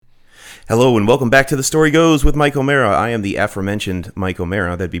Hello and welcome back to The Story Goes with Mike O'Mara. I am the aforementioned Mike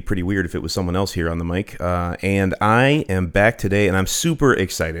O'Mara. That'd be pretty weird if it was someone else here on the mic. And I am back today, and I'm super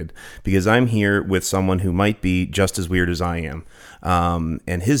excited because I'm here with someone who might be just as weird as I am.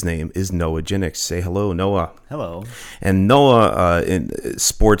 And his name is Noah Ginex. Say hello, Noah. Hello. And Noah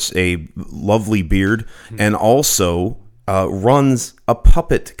sports a lovely beard and also runs a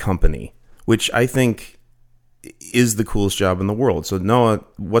puppet company, which I think is the coolest job in the world. So Noah,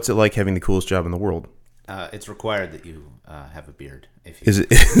 what's it like having the coolest job in the world? It's required that you have a beard. If you...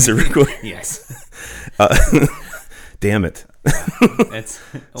 Is it required? Yes. Damn it. It's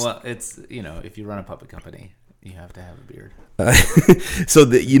if you run a puppet company, you have to have a beard. So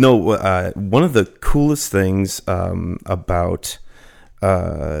one of the coolest things about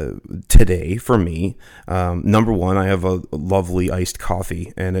today for me, number one, I have a lovely iced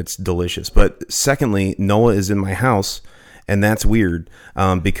coffee and it's delicious. But secondly, Noah is in my house, and that's weird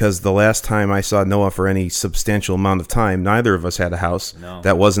because the last time I saw Noah for any substantial amount of time, neither of us had a house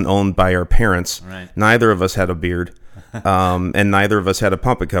that wasn't owned by our parents. Right. Neither of us had a beard. And neither of us had a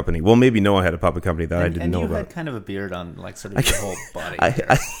puppet company. Well, maybe Noah had a puppet company that I didn't know about. And you had kind of a beard on, like, sort of your whole body.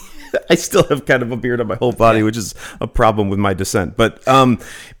 I still have kind of a beard on my whole body, which is a problem with my descent. But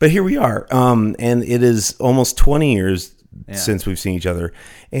here we are. And it is almost 20 years since we've seen each other.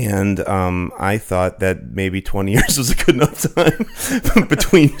 And I thought that maybe 20 years was a good enough time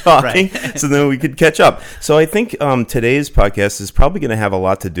between talking so then we could catch up. So I think today's podcast is probably going to have a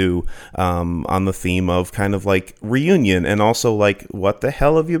lot to do on the theme of kind of like reunion and also like what the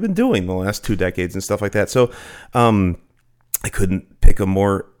hell have you been doing the last 2 decades and stuff like that. So I couldn't pick a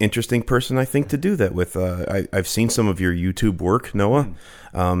more interesting person, I think, to do that with. I've seen some of your YouTube work, Noah.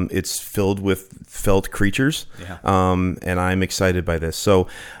 It's filled with felt creatures, and I'm excited by this. So,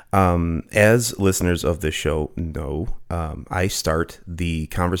 as listeners of this show know, I start the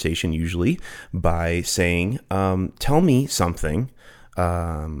conversation usually by saying, tell me something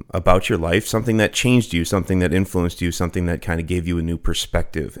about your life, something that changed you, something that influenced you, something that kind of gave you a new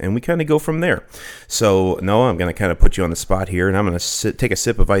perspective. And we kind of go from there. So, Noah, I'm going to kind of put you on the spot here, and I'm going to take a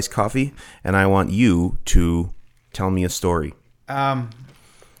sip of iced coffee, and I want you to tell me a story.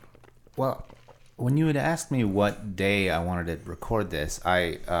 Well, when you had asked me what day I wanted to record this,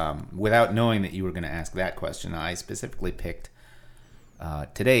 I, without knowing that you were going to ask that question, I specifically picked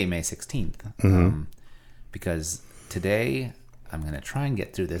today, May 16th, because today... I'm going to try and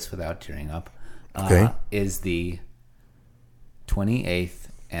get through this without tearing up, is the 28th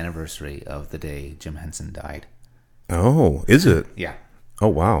anniversary of the day Jim Henson died. Oh, is it? Yeah. Oh,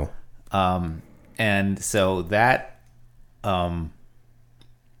 wow. And so that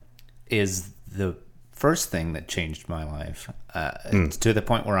is the first thing that changed my life to the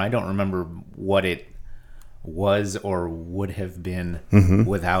point where I don't remember what it was or would have been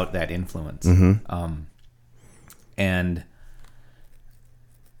without that influence. And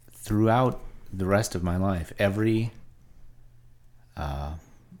throughout the rest of my life, every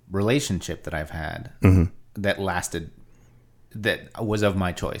relationship that I've had that was of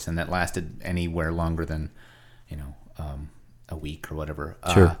my choice and that lasted anywhere longer than, a week or whatever,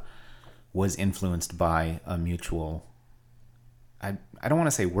 was influenced by a mutual, I don't want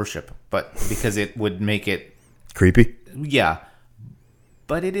to say worship, but because it would make it... creepy? Yeah.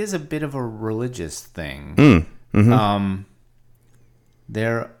 But it is a bit of a religious thing.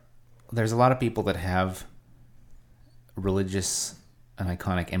 There's a lot of people that have religious and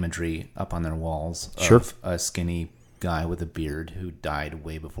iconic imagery up on their walls of a skinny guy with a beard who died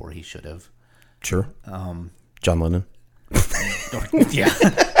way before he should have. Sure. John Lennon. Yeah.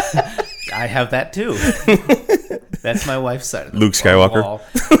 I have that too. That's my wife's side of the Luke Skywalker. wall.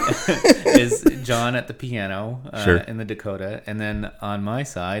 Is John at the piano in the Dakota. And then on my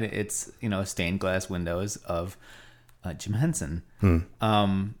side, it's, stained glass windows of Jim Henson.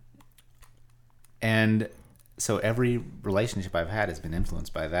 And so every relationship I've had has been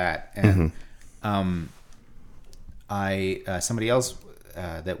influenced by that. And somebody else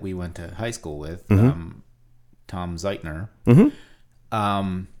that we went to high school with, Tom Zeitner,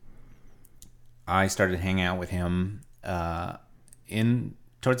 I started hanging out with him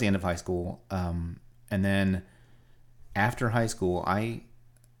towards the end of high school. And then after high school, I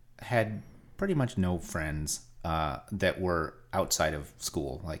had pretty much no friends that were outside of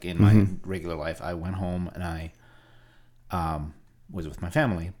school. Like in my regular life, I went home and I was with my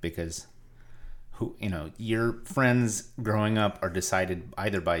family because your friends growing up are decided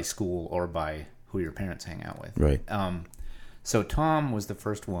either by school or by who your parents hang out with. Right. So Tom was the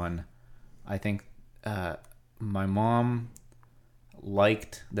first one. I think my mom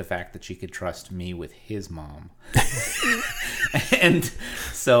liked the fact that she could trust me with his mom. and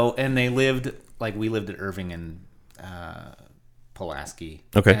they lived, like, we lived at Irving and Pulaski.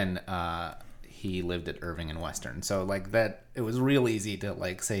 Okay. And he lived at Irving and Western. So, like, that, it was real easy to,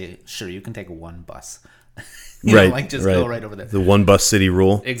 like, say, sure, you can take one bus. Right. Know, like, just go right over there. The one bus city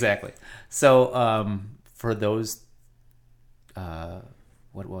rule. Exactly. So, for those,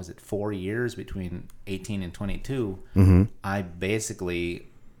 what was it, 4 years between 18 and 22, mm-hmm. I basically,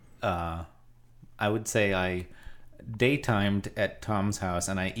 I would say I daytimed at Tom's house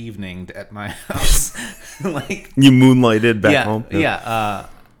and I eveninged at my house. Like, you moonlighted back home? Yeah.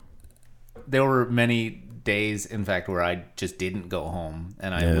 There were many days, in fact, where I just didn't go home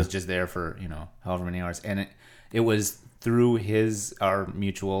and I was just there for, however many hours. And it was through our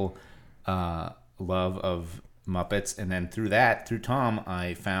mutual love of Muppets, and then through Tom,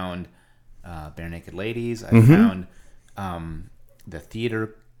 I found Bare Naked Ladies. I found the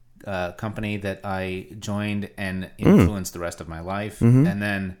theater company that I joined and influenced the rest of my life. And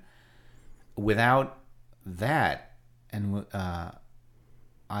then without that, and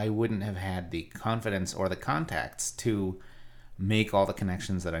I wouldn't have had the confidence or the contacts to make all the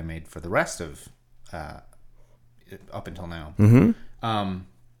connections that I made for the rest of up until now.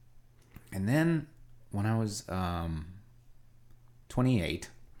 And then when I was 28,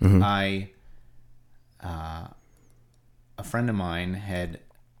 a friend of mine had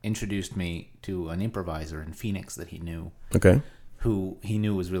introduced me to an improviser in Phoenix that he knew. Okay. Who he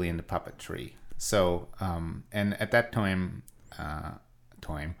knew was really into puppetry. So, and at that time,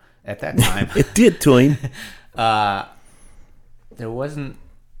 it did toim. There wasn't.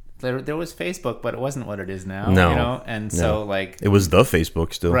 There was Facebook, but it wasn't what it is now. No, and so like it was the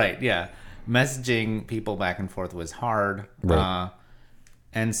Facebook still. Right. Yeah. Messaging people back and forth was hard. Right.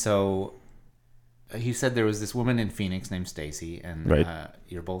 And so he said there was this woman in Phoenix named Stacy, and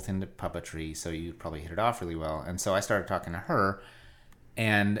you're both into puppetry, so you probably hit it off really well. And so I started talking to her,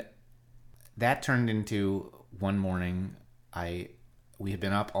 and that turned into one morning. We had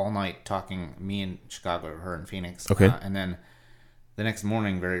been up all night talking, me in Chicago, her in Phoenix. Okay. And then the next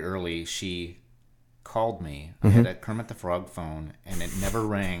morning, very early, she called me. I had a Kermit the Frog phone, and it never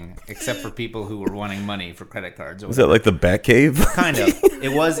rang except for people who were wanting money for credit cards. Was that like the Bat Cave? Kind of.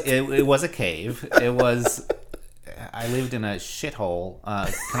 It was a cave. It was. I lived in a shithole.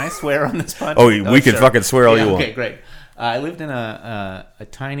 Can I swear on this podcast? Oh, we can fucking swear all you want. Okay, great. I lived in a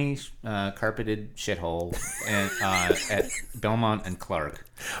tiny carpeted shithole at Belmont and Clark.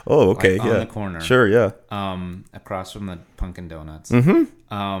 Oh, okay, on the corner. Sure, yeah. Across from the Punkin' Donuts.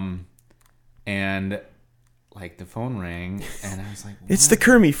 And like the phone rang, and I was like, what? It's the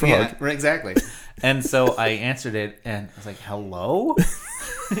Kermit Frog. Yeah, right, exactly. And so I answered it, and I was like, hello?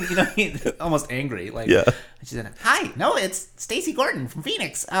 Almost angry. Like, yeah. And she said, hi, no, it's Stacy Gordon from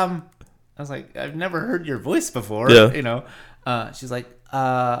Phoenix. I was like, I've never heard your voice before. Yeah. She's like,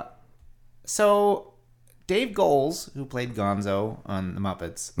 so Dave Goles, who played Gonzo on the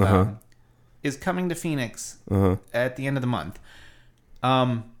Muppets, is coming to Phoenix at the end of the month.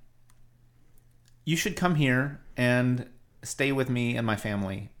 You should come here and stay with me and my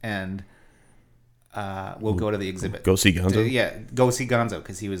family, and we'll go to the exhibit. Go see Gonzo? Go see Gonzo,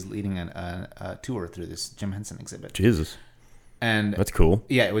 because he was leading a tour through this Jim Henson exhibit. Jesus. And that's cool.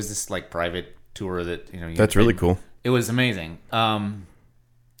 Yeah, it was this like private tour that that's really cool. It was amazing.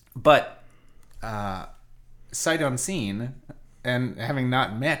 But sight unseen, and having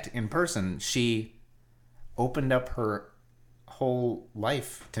not met in person, she opened up her whole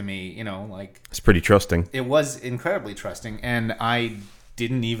life to me. Like, it's pretty trusting. It was incredibly trusting, and I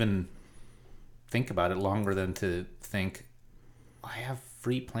didn't even think about it longer than to think, I have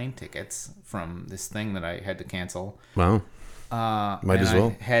free plane tickets from this thing that I had to cancel. Wow. Might as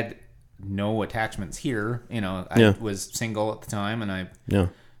well. I had no attachments here. I was single at the time, and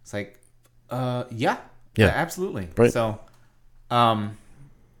it's like, absolutely. Right. So, I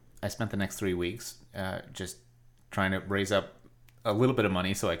spent the next 3 weeks just trying to raise up a little bit of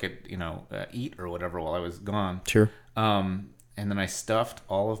money so I could, eat or whatever while I was gone. Sure. And then I stuffed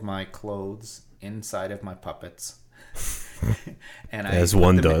all of my clothes inside of my puppets. And as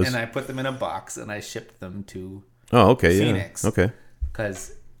one does. And I put them in a box, and I shipped them to Phoenix. Okay.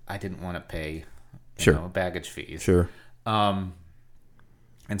 Because I didn't want to pay baggage fees. Sure. And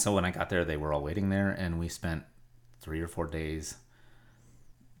so when I got there, they were all waiting there, and we spent 3 or 4 days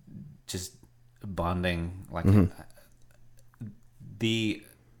just bonding. Like, the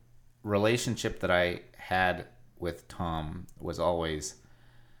relationship that I had with Tom was always,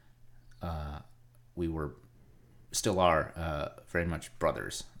 we were, still are, very much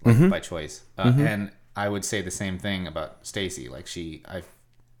brothers, by choice. And I would say the same thing about Stacy. Like I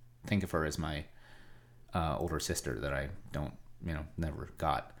think of her as my older sister that I don't, never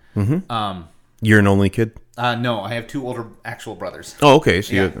got. Mm-hmm. You're an only kid? No, I have two older actual brothers. Oh, okay.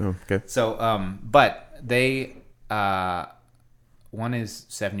 So okay. So, but they, one is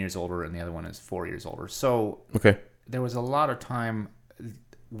 7 years older and the other one is 4 years older. So okay. There was a lot of time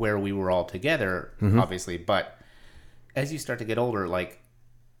where we were all together, obviously, but as you start to get older, like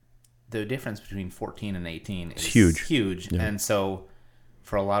the difference between 14 and 18 is huge. Yeah. And so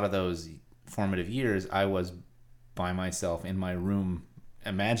for a lot of those formative years, I was by myself in my room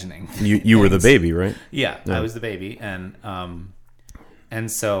imagining. You were the baby, right? Yeah, I was the baby. And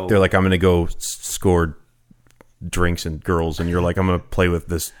so they're like, I'm going to go score drinks and girls. And you're like, I'm going to play with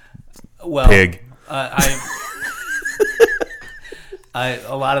this pig.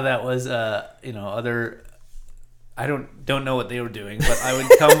 A lot of that was, other. I don't know what they were doing, but I would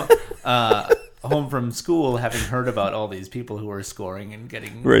come home from school having heard about all these people who were scoring and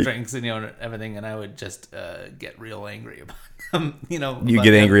getting drinks and everything, and I would just get real angry about them. You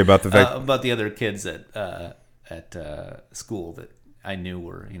get angry about the fact about the other kids at school that I knew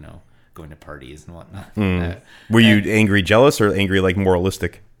were going to parties and whatnot. Were you angry, jealous, or angry like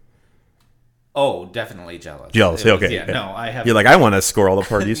moralistic? Oh, definitely jealous. Jealous, okay. Yeah, no, I have. You're like, I want to score all the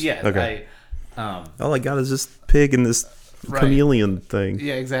parties. Yeah, okay. All I got is this pig and this chameleon thing.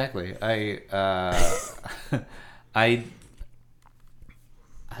 Yeah, exactly. I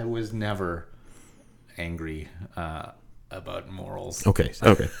was never angry about morals. Okay.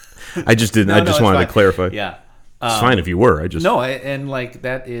 I just didn't. I just wanted to clarify. Yeah. It's fine if you were. And like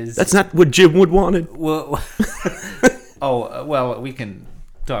that is. That's not what Jim would wanted. Well. We can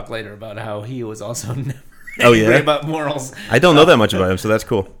talk later about how he was also never angry about morals. I don't know that much about him, so that's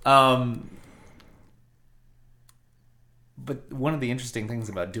cool. But one of the interesting things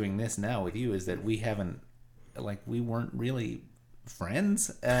about doing this now with you is that we weren't really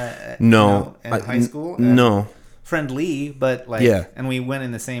friends. In high school. No, friendly, but and we went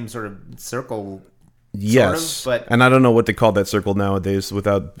in the same sort of circle. Yes, sort of, and I don't know what to call that circle nowadays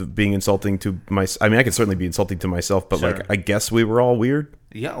without being insulting to my. I mean, I can certainly be insulting to myself, but sure. I guess we were all weird.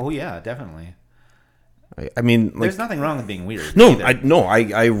 Yeah. Oh, yeah. Definitely. I mean, there's nothing wrong with being weird. No,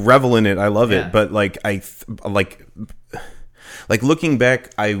 I revel in it. I love it, but looking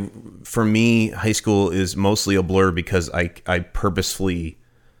back, for me, high school is mostly a blur because I purposefully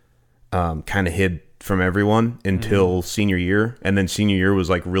kind of hid from everyone until senior year, and then senior year was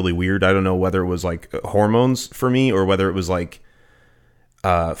like really weird. I don't know whether it was like hormones for me or whether it was like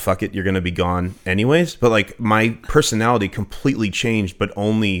fuck it, you're gonna be gone anyways, but like my personality completely changed, but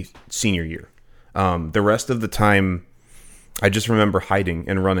only senior year. The rest of the time I just remember hiding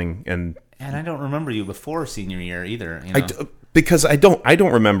and running, and I don't remember you before senior year either, because I don't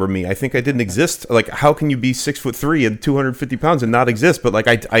remember me. I think I didn't exist. Like, how can you be 6'3" and 250 pounds and not exist? But like,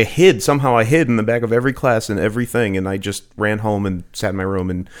 I hid in the back of every class and everything, and I just ran home and sat in my room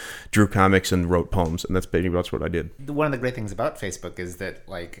and drew comics and wrote poems, and that's pretty much what I did. One of the great things about Facebook is that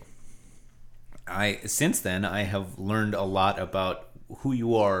since then I have learned a lot about who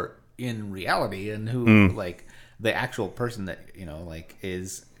you are in reality and who the actual person that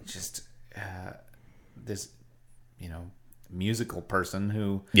is just this musical person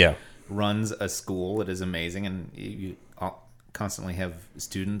who runs a school that is amazing, and you constantly have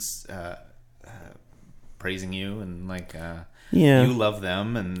students praising you and you love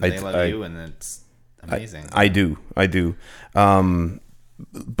them and they love you, and it's amazing. I do.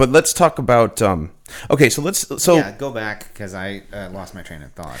 But let's talk about okay, so go back because I lost my train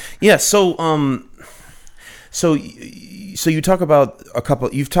of thought. Yeah, so you talk about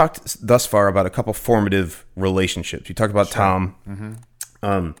you've talked thus far about a couple formative relationships. You talked about Tom,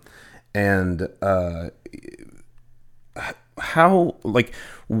 and how,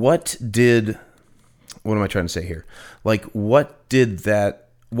 what am I trying to say here? Like, what did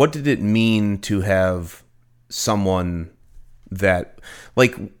it mean to have someone that,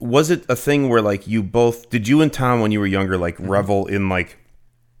 was it a thing where did you and Tom when you were younger, revel in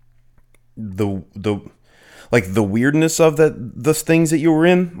the weirdness of those things that you were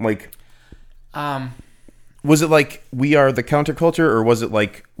in? Was it we are the counterculture, or was it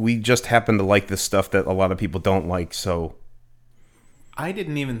we just happen to like this stuff that a lot of people don't like? So I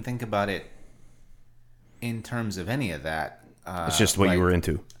didn't even think about it in terms of any of that. It's just what you were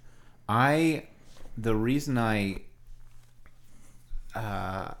into. The reason I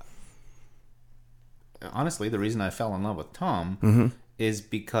fell in love with Tom is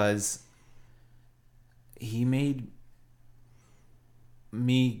because he made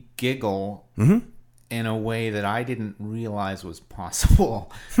me giggle in a way that I didn't realize was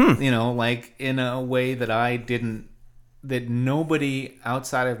possible. Like in a way that nobody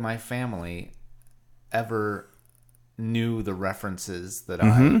outside of my family ever knew the references that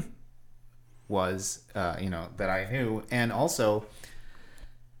I was, that I knew. And also,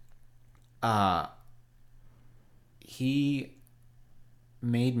 he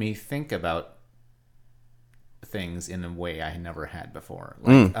made me think about things in a way I never had before.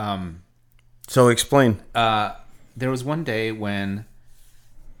 Like, so explain. There was one day when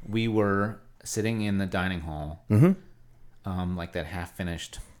we were sitting in the dining hall, like that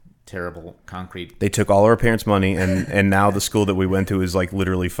half-finished, terrible concrete. They took all our parents' money, and now the school that we went to is like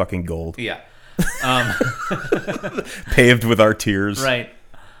literally fucking gold. Yeah. Paved with our tears. Right.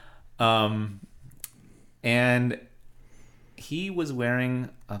 And he was wearing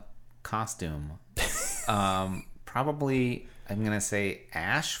a costume. Probably, I'm going to say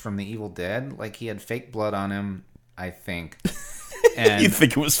Ash from The Evil Dead. Like, he had fake blood on him, I think. And, you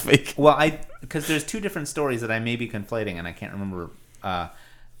think it was fake? Well, because there's two different stories that I may be conflating, and I can't remember.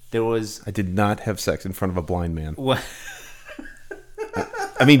 There was... I did not have sex in front of a blind man. What?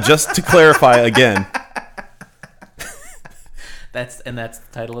 I mean, just to clarify again. That's the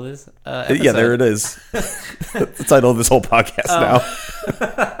title of this episode. Yeah, there it is. That's the title of this whole podcast now.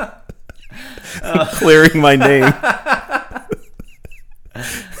 Clearing my name.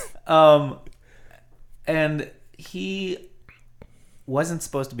 And he wasn't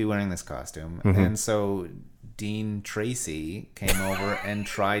supposed to be wearing this costume, and so Dean Tracy came over and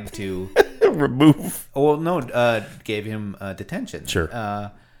tried to remove. Well, no, gave him detention.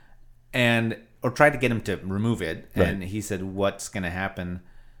 Sure. Or tried to get him to remove it, Right. and he said, "What's going to happen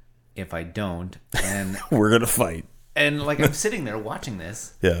if I don't?" And we're gonna fight. And like I'm sitting there watching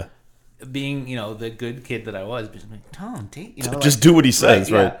this, yeah, being the good kid that I was, but I'm like, Tom, take just do what he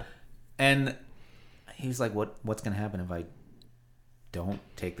says, right? Yeah. And he was like, "What's going to happen if I don't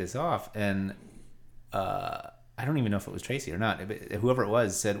take this off?" And I don't even know if it was Tracy or not. Whoever it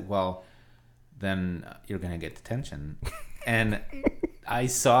was said, "Well, then you're going to get detention." And I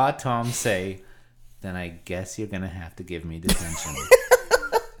saw Tom say, "Then I guess you're going to have to give me detention."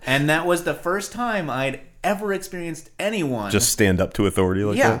 And that was the first time I'd ever experienced anyone just stand up to authority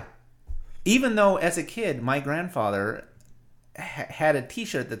like that. Even though as a kid, my grandfather had a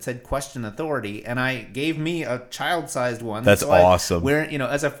T-shirt that said "Question Authority," and I gave me a child-sized one. That's awesome.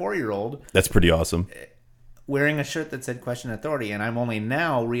 As a 4-year-old, that's pretty awesome. Wearing a shirt that said "Question Authority," and I'm only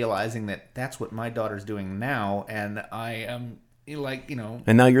now realizing that that's what my daughter's doing now, and I am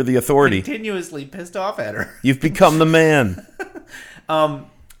and now you're the authority. Continuously pissed off at her. You've become the man.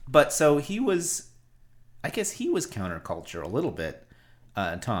 But so I guess he was counterculture a little bit,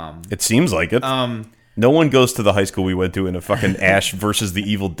 Tom. It seems like it. No one goes to the high school we went to in a fucking Ash versus the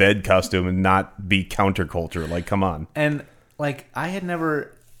Evil Dead costume and not be counterculture. Like, come on. And like, I had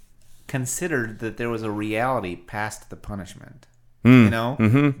never considered that there was a reality past the punishment.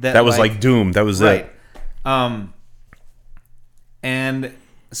 That was like doom. That was right. it. And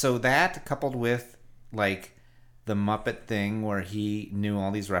so that coupled with like the Muppet thing where he knew all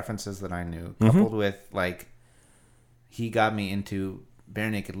these references that I knew, coupled with like he got me into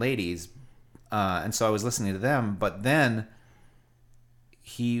Bare Naked Ladies, and so I was listening to them. But then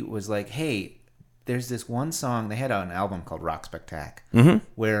he was like, "Hey, there's this one song." They had an album called Rock Spectac,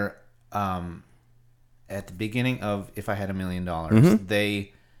 where at the beginning of If I Had $1 Million,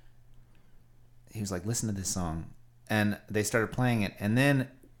 he was like, "Listen to this song," and they started playing it, and then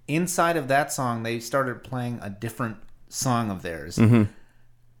inside of that song, they started playing a different song of theirs.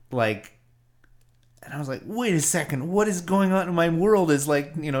 Like, and I was like, wait a second, what is going on? My world is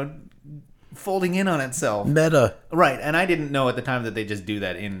like, folding in on itself. Meta. Right. And I didn't know at the time that they just do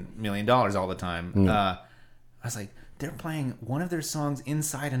that in $1 Million all the time. I was like, they're playing one of their songs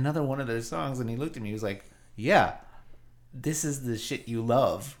inside another one of their songs. And he looked at me, he was like, yeah, this is the shit you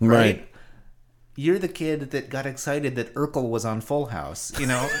love. Right. You're the kid that got excited that Urkel was on Full House,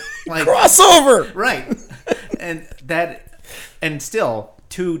 like crossover, right? And still,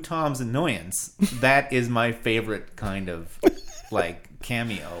 to Tom's annoyance, that is my favorite kind of like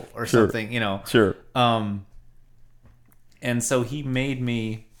cameo or something, Sure. And so he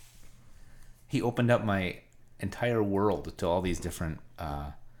opened up my entire world to all these different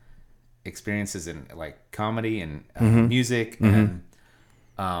experiences in like comedy and music and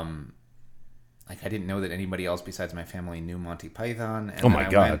like I didn't know that anybody else besides my family knew Monty Python. And I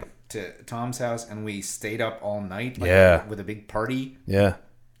went to Tom's house and we stayed up all night with a big party. Yeah.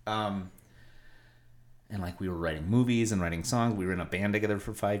 And like we were writing movies and writing songs. We were in a band together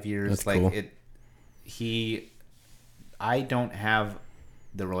for 5 years. That's like cool. I don't have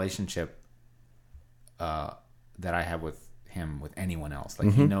the relationship that I have with him with anyone else.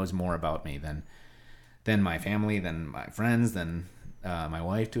 Like he knows more about me than my family, than my friends, than my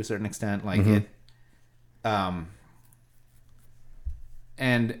wife to a certain extent. Like it,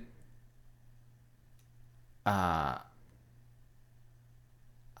 and I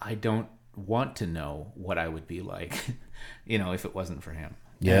don't want to know what I would be like, if it wasn't for him.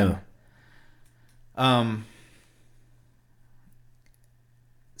 Yeah. And,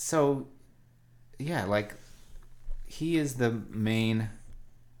 so yeah, like he is the main,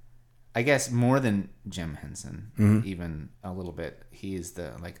 I guess more than Jim Henson, even a little bit. He is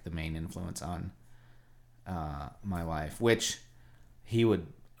the main influence on my life, which he would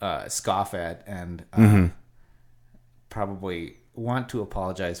scoff at and probably want to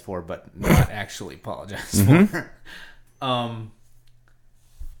apologize for, but not actually apologize for.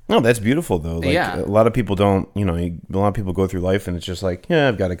 No, that's beautiful though. Like, yeah, a lot of people don't. A lot of people go through life and it's just like, yeah,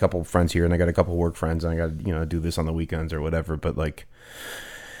 I've got a couple friends here and I got a couple work friends and I got do this on the weekends or whatever. But like,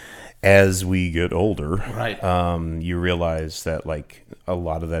 as we get older, right, you realize that like a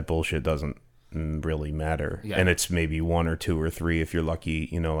lot of that bullshit doesn't really matter, and it's maybe one or two or three if you're lucky.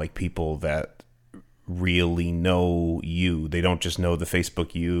 Like people that really know you. They don't just know the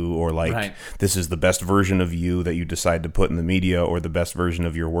Facebook you, or like this is the best version of you that you decide to put in the media, or the best version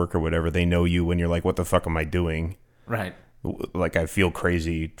of your work or whatever. They know you when you're like, what the fuck am I doing? Right. Like I feel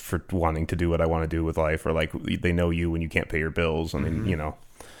crazy for wanting to do what I want to do with life, or like they know you when you can't pay your bills. I mean,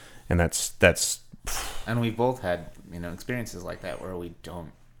 and that's and we've both had, experiences like that where we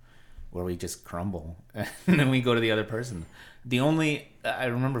just crumble and then we go to the other person. I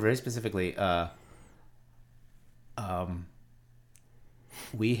remember very specifically,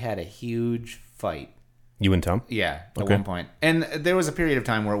 we had a huge fight. You and Tom? Yeah, at one point. And there was a period of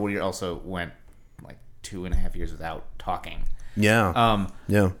time where we also went like 2.5 years without talking. Yeah.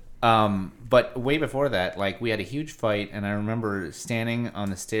 But way before that, like we had a huge fight, and I remember standing on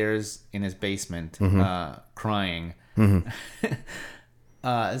the stairs in his basement, crying,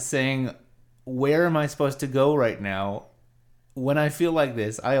 saying, "Where am I supposed to go right now? When I feel like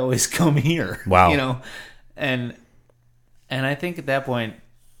this, I always come here." Wow. And I think at that point,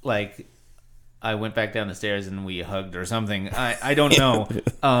 like, I went back down the stairs and we hugged or something. I don't know.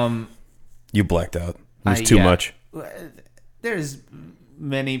 You blacked out. It was too much. There's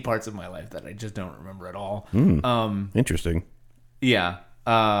many parts of my life that I just don't remember at all. Interesting. Yeah.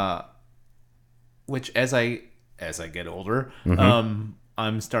 Which as I get older, I'm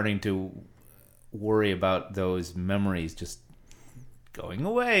starting to worry about those memories just going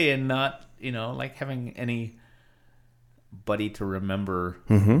away and not, like having anybody to remember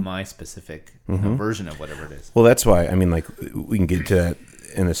my specific version of whatever it is. Well, that's why, I mean, like, we can get to that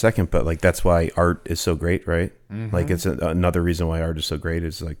in a second, but like, that's why art is so great, right? Like, it's another reason why art is so great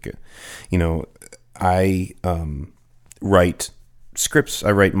is like, I write scripts.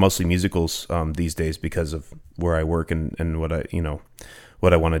 I write mostly musicals these days because of where I work and what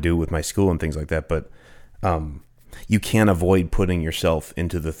I want to do with my school and things like that. But you can't avoid putting yourself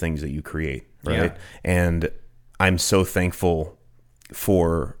into the things that you create, right? Yeah. And I'm so thankful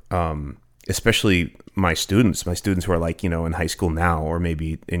for especially my students who are like, in high school now or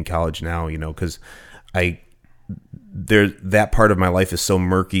maybe in college now, because that part of my life is so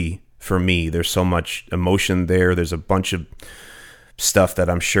murky for me. There's so much emotion there. There's a bunch of stuff that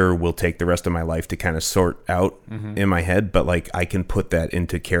I'm sure will take the rest of my life to kind of sort out in my head, but like I can put that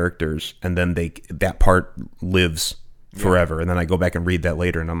into characters and then that part lives forever. And then I go back and read that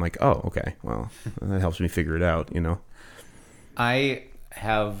later and I'm like, oh, okay, well, that helps me figure it out, I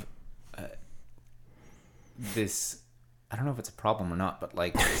have this, I don't know if it's a problem or not, but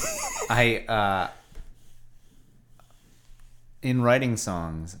like in writing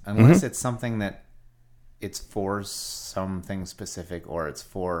songs, unless it's something that it's for something specific or it's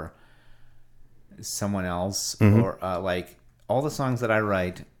for someone else or like all the songs that I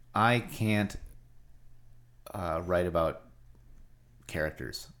write, I can't write about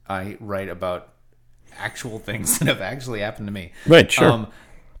characters. I write about actual things that have actually happened to me. Right, sure.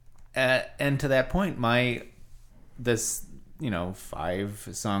 And to that point, this 5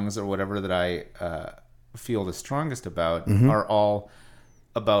 songs or whatever that I feel the strongest about are all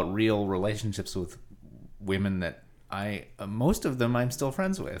about real relationships with women that most of them I'm still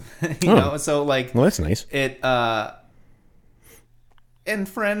friends with. So like, well, that's nice. And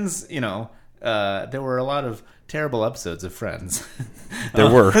Friends, there were a lot of terrible episodes of Friends.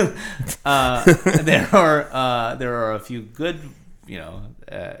 There were. There are a few good.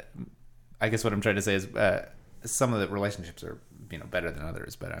 I guess what I'm trying to say is some of the relationships are better than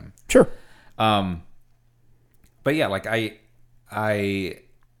others, but I'm sure. But yeah, like I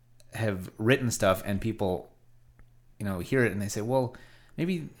have written stuff and people, hear it and they say, well,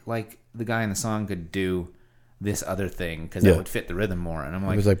 maybe like the guy in the song could do this other thing because that would fit the rhythm more. And I'm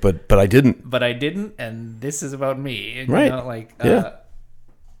like, I was like, but I didn't. But I didn't, and this is about me. And, right.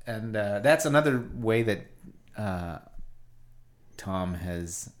 And that's another way that Tom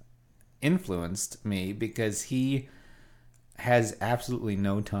has influenced me, because he has absolutely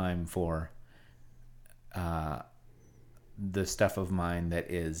no time for the stuff of mine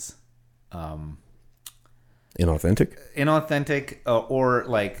that is inauthentic, or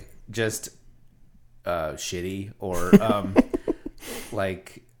like just shitty, or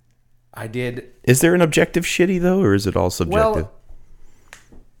like I did. Is there an objective shitty though, or is it all subjective? Well,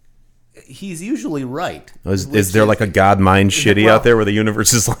 he's usually right. Is there like a God mind shitty out there where the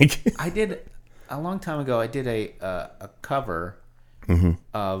universe is like? I did a long time ago. I did a cover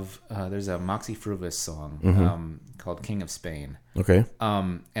of there's a Moxie Fruvis song called "King of Spain." Okay.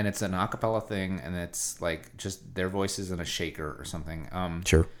 And it's an a cappella thing, and it's like just their voices in a shaker or something.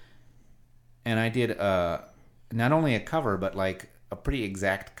 Sure. And I did not only a cover, but like a pretty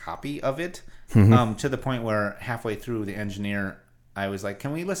exact copy of it, to the point where halfway through, the engineer, I was like,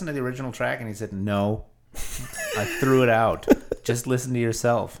 "Can we listen to the original track?" And he said, "No." I threw it out. Just listen to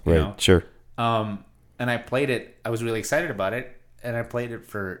yourself. You know? Sure. And I played it. I was really excited about it, and I played it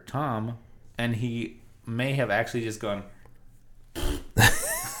for Tom, and he may have actually just gone,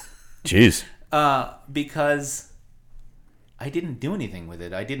 "Jeez," because I didn't do anything with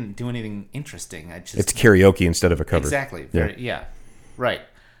it. I didn't do anything interesting. It's karaoke instead of a cover. Exactly. Yeah. Right.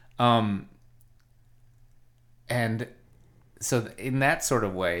 And so in that sort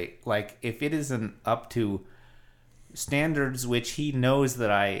of way, like if it isn't up to standards which he knows that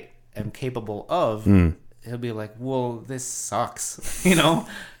I am capable of, he'll be like, "Well, this sucks,"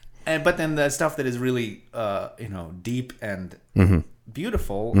 But then the stuff that is really, deep and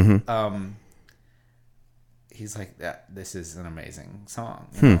beautiful, he's like, this is an amazing song,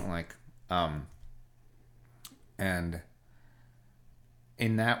 and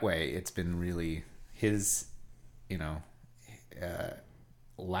in that way, it's been really his,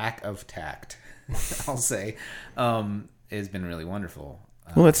 lack of tact, I'll say, has been really wonderful.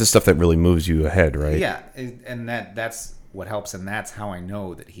 Well, that's the stuff that really moves you ahead, right? Yeah, and that's what helps, and that's how I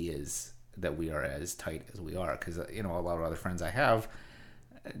know that that we are as tight as we are, because a lot of other friends I have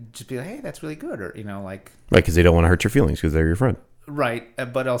just be like, "Hey, that's really good," or right, because they don't want to hurt your feelings because they're your friend, right?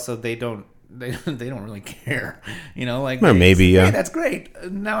 But also they don't really care, Or maybe, "Hey, that's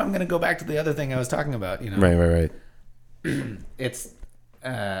great. Now I'm going to go back to the other thing I was talking about." Right. It's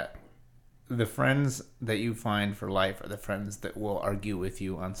the friends that you find for life are the friends that will argue with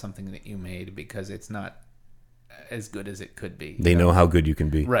you on something that you made because it's not as good as it could be. They know how good you can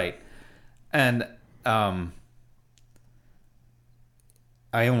be. Right. And I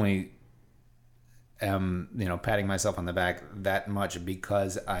only am, patting myself on the back that much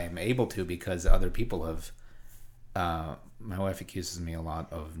because I am able to, because other people have, my wife accuses me a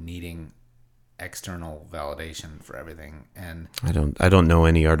lot of needing external validation for everything, and I don't know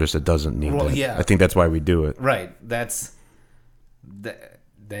any artist that doesn't need that. Yeah. I think that's why we do it. Right. That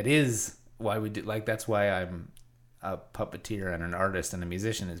is why we do. Like, that's why I'm a puppeteer and an artist and a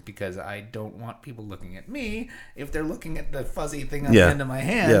musician, is because I don't want people looking at me. If they're looking at the fuzzy thing on the end of my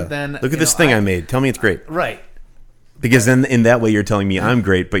hand, then look at this thing I made. Tell me it's great. Right. Because then in that way you're telling me I'm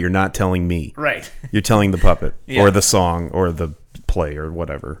great, but you're not telling me. Right. You're telling the puppet or the song or the play or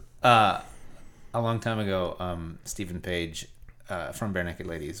whatever. A long time ago, Stephen Page from Bare Naked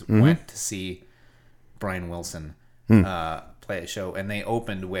Ladies went to see Brian Wilson play a show, and they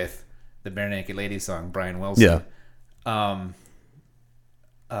opened with the Bare Naked Ladies song, Brian Wilson. Yeah.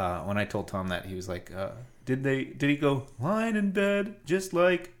 When I told Tom that, he was like, did he go, "Lying in bed just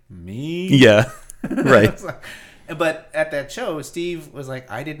like me"? Yeah. Right. But at that show, Steve was like,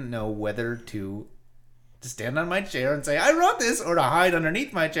 I didn't know whether to stand on my chair and say, "I wrote this," or to hide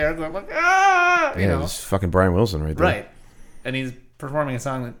underneath my chair going like, "Ah!" It's fucking Brian Wilson right there. Right. And he's performing a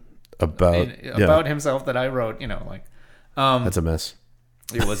song about himself that I wrote, that's a mess.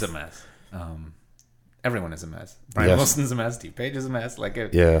 It was a mess. Everyone is a mess. Brian Wilson's a mess. Steve Page is a mess.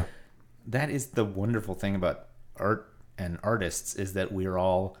 That is the wonderful thing about art and artists, is that we're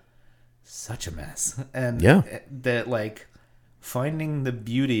all such a mess. And that finding the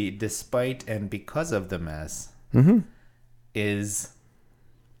beauty despite and because of the mess is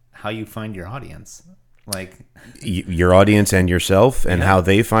how you find your audience. Your audience and yourself, and how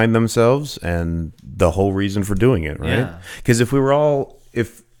they find themselves, and the whole reason for doing it, right? Because if we were all,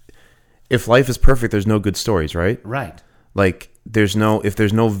 if life is perfect, there's no good stories, right? Right. If there's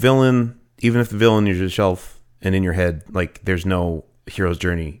no villain, even if the villain is yourself and in your head, there's no hero's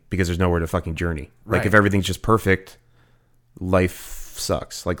journey because there's nowhere to fucking journey. Right. Like if everything's just perfect, life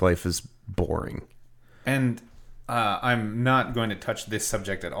sucks. Like life is boring. And I'm not going to touch this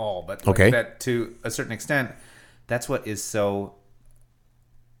subject at all, but Okay. that to a certain extent, that's what is so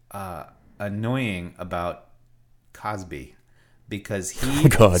annoying about Cosby, because he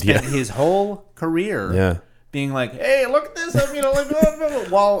spent his whole career being like, "Hey, look at this,"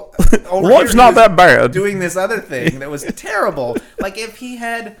 while over life's not that bad. doing this other thing that was terrible. Like if he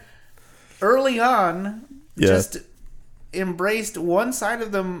had early on just embraced one side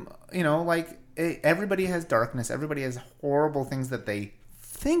of them, like everybody has darkness, everybody has horrible things that they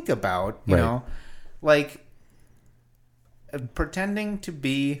think about, you know, like pretending to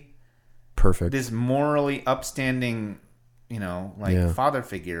be perfect, this morally upstanding, father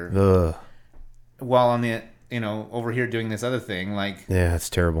figure, while on the over here doing this other thing, like it's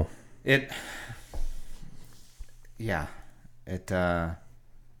terrible. And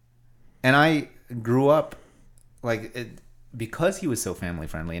I grew up because he was so family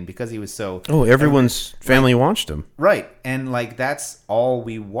friendly and because he was so everyone's family watched him, right? And like that's all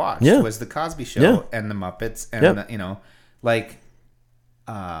we watched was the Cosby Show and the Muppets and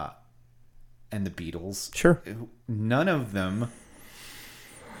and the Beatles. Sure, none of them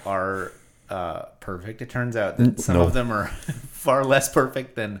are perfect. It turns out that some of them are far less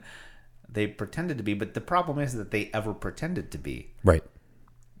perfect than they pretended to be. But the problem is that they ever pretended to be. Right.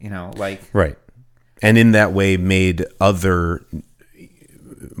 Right. And in that way made other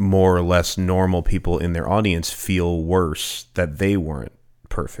more or less normal people in their audience feel worse that they weren't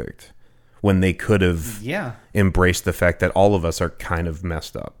perfect when they could have embraced the fact that all of us are kind of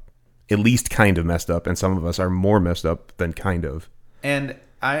messed up. At least kind of messed up, and some of us are more messed up than kind of. And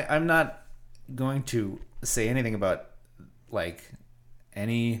I'm not going to say anything about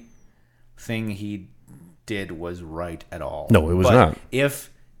anything he did was right at all. No, it was not. If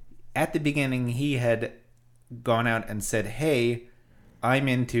at the beginning he had gone out and said, "Hey, I'm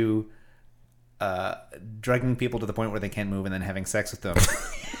into drugging people to the point where they can't move and then having sex with them."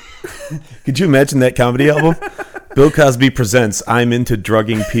 Could you imagine that comedy album? Bill Cosby presents I'm into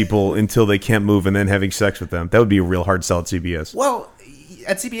drugging people until they can't move and then having sex with them. That would be a real hard sell at CBS. Well,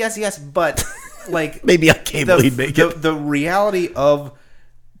 at CBS, yes, but maybe on cable he'd make it. The reality of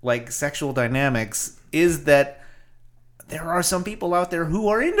sexual dynamics is that there are some people out there who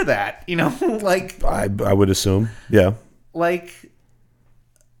are into that, I would assume. Yeah.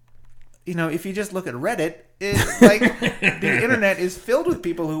 If you just look at Reddit, the internet is filled with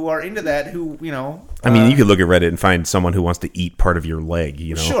people who are into that, who, I mean, you could look at Reddit and find someone who wants to eat part of your leg,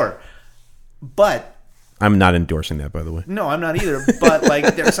 Sure. But I'm not endorsing that, by the way. No, I'm not either. But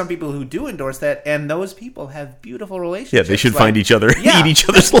there are some people who do endorse that, and those people have beautiful relationships. Yeah, they should find each other, eat each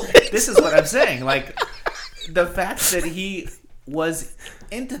other's legs. This is what I'm saying. The fact that he was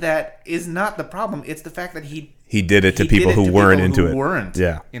into that is not the problem. It's the fact that he did it to people who weren't into it.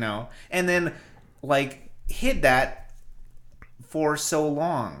 Yeah, and then hid that for so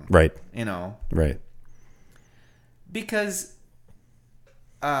long. Right. Right. Because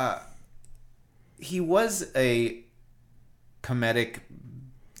he was a comedic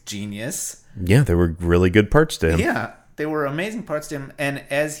genius. Yeah, there were really good parts to him. Yeah, they were amazing parts to him. And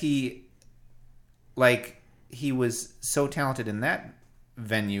as he was so talented in that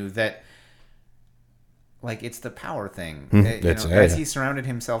venue that it's the power thing. As he surrounded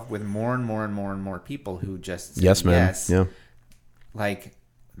himself with more and more and more and more people who just said yes, man. Yes, yeah.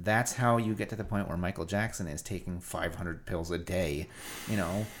 That's how you get to the point where Michael Jackson is taking 500 pills a day, and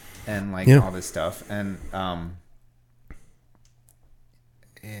all this stuff. And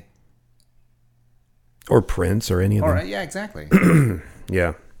or Prince or any of them. Yeah, exactly.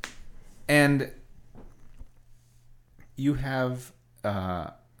 Yeah. And you have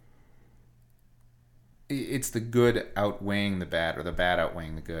it's the good outweighing the bad, or the bad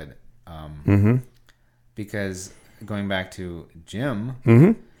outweighing the good. Because going back to Jim,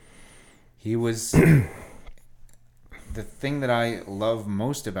 he was the thing that I love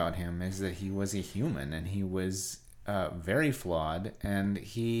most about him is that he was a human, and he was very flawed, and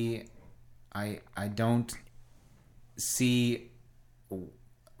I don't see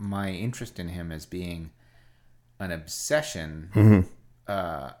my interest in him as being an obsession,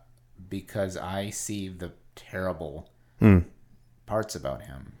 because I see the terrible parts about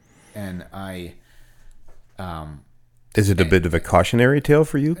him, and I. Is it a bit of a cautionary tale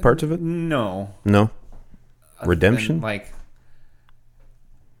for you? Parts of it? No. Redemption?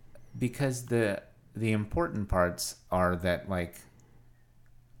 Because the important parts are that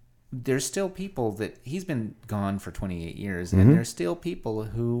there's still people that he's been gone for 28 years, and there's still people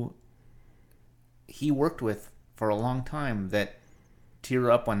who he worked with for a long time that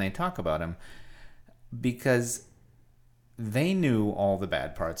tear up when they talk about him because they knew all the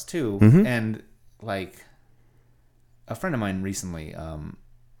bad parts too. Mm-hmm. And like a friend of mine recently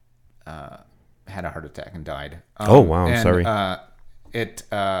had a heart attack and died. Oh wow, I'm sorry.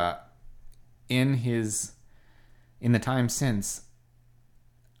 In the time since,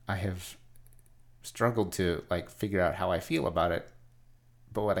 I have struggled to like figure out how I feel about it.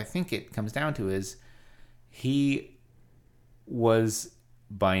 But what I think it comes down to is he was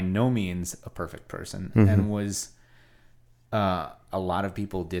by no means a perfect person, and was a lot of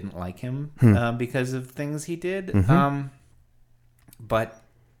people didn't like him because of things he did. But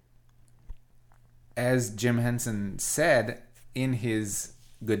as Jim Henson said in his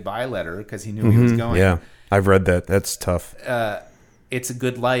goodbye letter, because he knew he was going. Yeah, I've read that. That's tough. It's a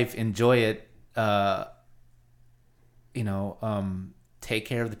good life. Enjoy it. Take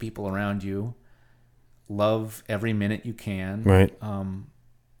care of the people around you. Love every minute you can. Right.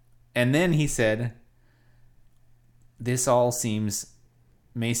 And then he said, this all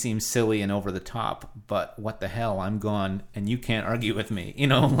may seem silly and over the top, but what the hell? I'm gone and you can't argue with me.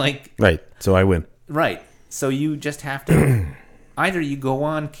 Right. So I win. Right. So you just have to either you go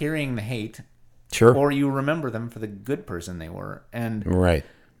on carrying the hate, sure, or you remember them for the good person they were. And right.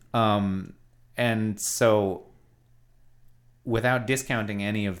 And so without discounting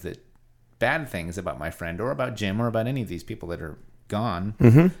any of the bad things about my friend or about Jim or about any of these people that are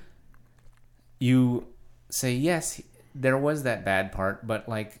gone, you say, yes, there was that bad part, but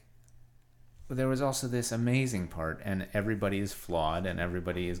like there was also this amazing part, and everybody is flawed and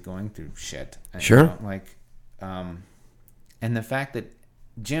everybody is going through shit. And, sure. And the fact that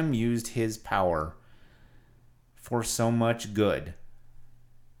Jim used his power for so much good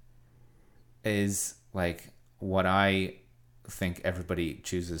is like what I think everybody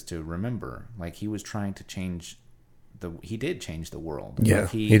chooses to remember. Like he was trying to he did change the world. Yeah, like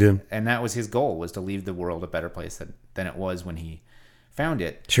he did. And that was his goal, was to leave the world a better place than it was when he found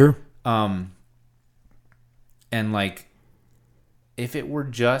it. Sure. And like, if it were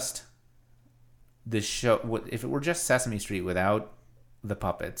just this show, if it were just Sesame Street without the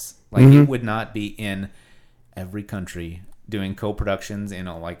puppets, like it would not be in every country doing co-productions,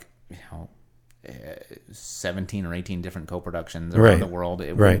 17 or 18 different co-productions around the world.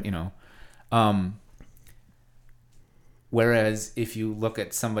 It would, whereas if you look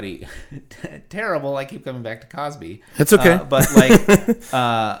at somebody terrible, I keep coming back to Cosby. That's okay. But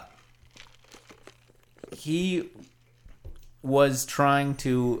like, he was trying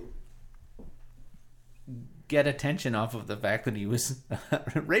to get attention off of the fact that he was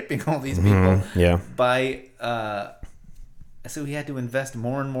raping all these people. Yeah. So he had to invest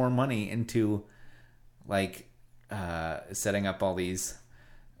more and more money into like setting up all these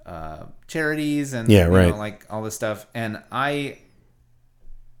charities and like all this stuff. And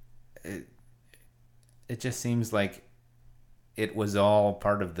it just seems like it was all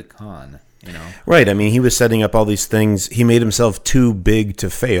part of the con. Right. I mean, he was setting up all these things. He made himself too big to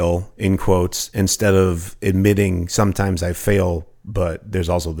fail, in quotes, instead of admitting sometimes I fail, but there's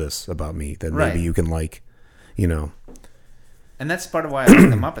also this about me that maybe you can like, And that's part of why I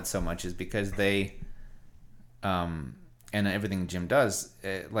like the Muppets so much, is because they, and everything Jim does,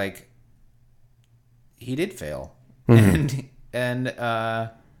 like, he did fail. And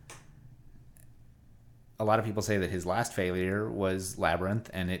a lot of people say that his last failure was Labyrinth,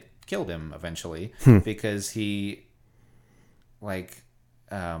 and it killed him eventually because he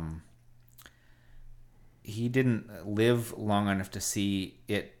he didn't live long enough to see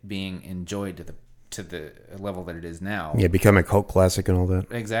it being enjoyed to the level that it is now. Yeah, become a cult classic and all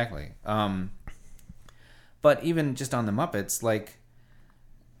that. Exactly. But even just on the Muppets, like,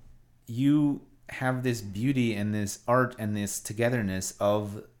 you have this beauty and this art and this togetherness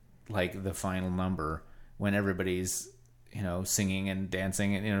of like the final number when everybody's singing and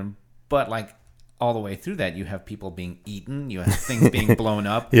dancing, and but like all the way through that, you have people being eaten, you have things being blown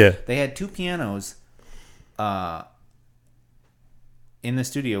up. Yeah, they had two pianos in the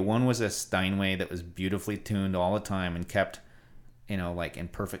studio. One was a Steinway that was beautifully tuned all the time and kept like in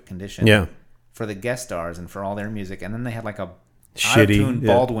perfect condition. Yeah, for the guest stars and for all their music. And then they had like a shitty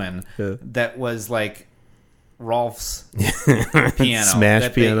Baldwin that was like Rolf's piano,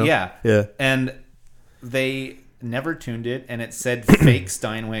 smash piano. Yeah. And they never tuned it, and it said fake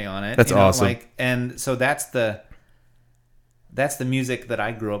Steinway on it. That's awesome. And so that's the music that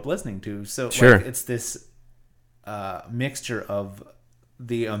I grew up listening to. So sure. Like, it's this mixture of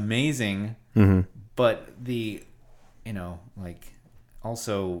the amazing, but the like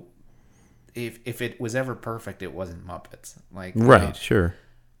also if it was ever perfect, it wasn't Muppets. Like right, sure.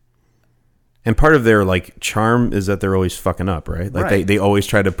 And part of their like charm is that they're always fucking up, right? Like Right. they always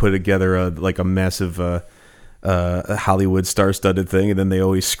try to put together a massive a Hollywood star-studded thing, and then they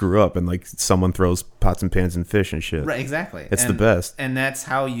always screw up, and like someone throws pots and pans and fish and shit. Right, exactly. It's the best. And that's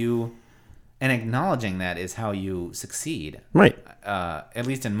how you, and acknowledging that is how you succeed. Right. At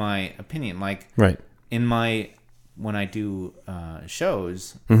least in my opinion. Like, Right. when I do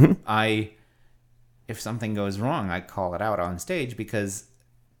shows, if something goes wrong, I call it out on stage, because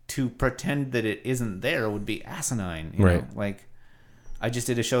to pretend that it isn't there would be asinine. You know? Like, I just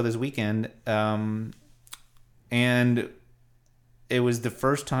did a show this weekend, and it was the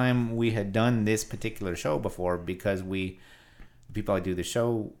first time we had done this particular show before, because the people I do the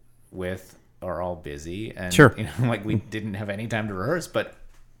show with are all busy, and sure. like we didn't have any time to rehearse, but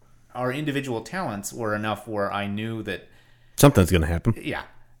our individual talents were enough where I knew that something's going to happen. Yeah.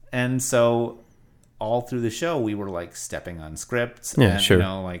 And so all through the show, we were like stepping on scripts, yeah, and, sure.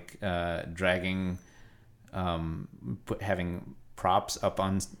 like dragging, having props up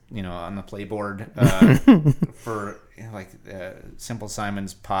on, on the playboard for like Simple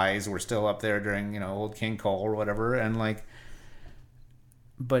Simon's pies were still up there during, Old King Cole or whatever. And like,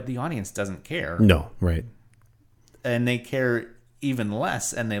 but the audience doesn't care. No, right. And they care even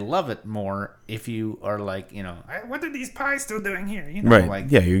less, and they love it more if you are like, what are these pies still doing here? Right. Like,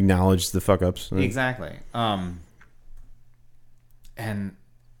 yeah, you acknowledge the fuck ups. Exactly. And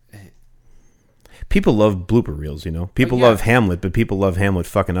people love blooper reels, People love Hamlet, but people love Hamlet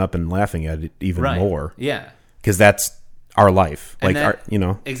fucking up and laughing at it even more. Yeah. Because that's our life. And like,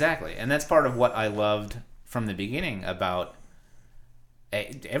 Exactly. And that's part of what I loved from the beginning about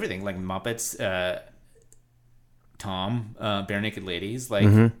everything, like Muppets, Tom, Bare Naked Ladies.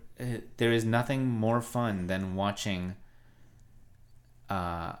 Like, there is nothing more fun than watching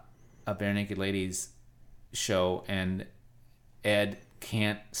a Bare Naked Ladies show, and Ed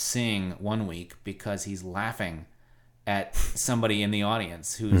can't sing one week because he's laughing at somebody in the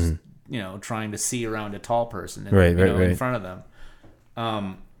audience who's trying to see around a tall person in front of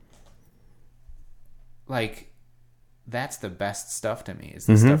them. Like, that's the best stuff to me, is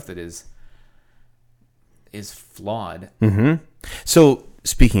the stuff that is flawed. So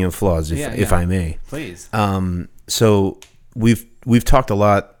speaking of flaws, if I may, please. So we've talked a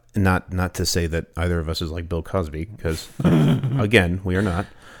lot, not to say that either of us is like Bill Cosby, because again, we are not.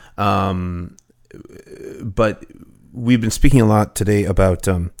 But we've been speaking a lot today about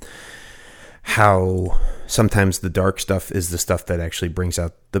how sometimes the dark stuff is the stuff that actually brings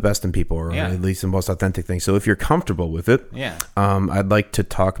out the best in people, or at least the most authentic thing. So if you're comfortable with it, I'd like to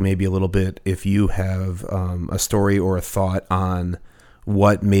talk maybe a little bit, if you have a story or a thought on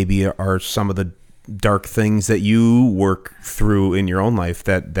what maybe are some of the dark things that you work through in your own life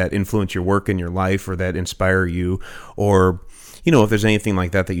that influence your work in your life, or that inspire you, or if there's anything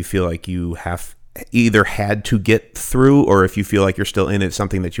like that you feel like you have either had to get through, or if you feel like you're still in it,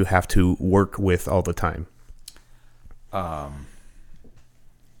 something that you have to work with all the time.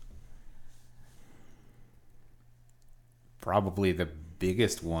 Probably the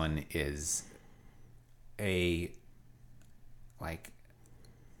biggest one is a like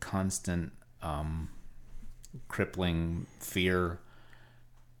constant crippling fear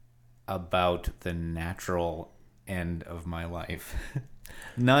about the natural end of my life.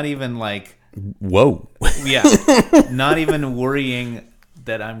 Not even like, whoa. Yeah. Not even worrying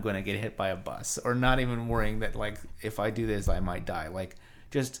that I'm going to get hit by a bus, or not even worrying that like if I do this I might die. Like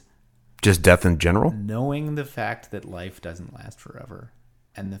just death in general, knowing the fact that life doesn't last forever,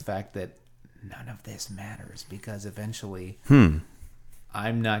 and the fact that none of this matters, because eventually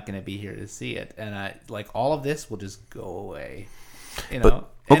I'm not going to be here to see it, and I like all of this will just go away. But,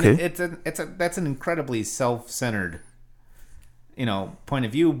 okay. And that's an incredibly self-centered point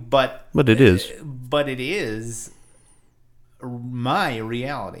of view, but it is my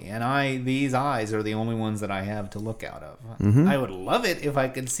reality, and these eyes are the only ones that I have to look out of. I would love it if I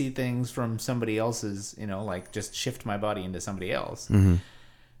could see things from somebody else's, like just shift my body into somebody else.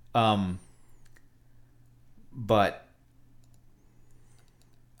 But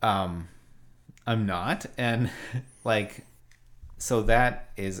I'm not, and like, so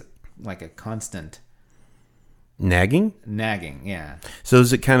that is like a constant nagging. Yeah. So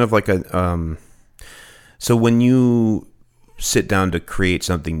is it kind of like a so when you sit down to create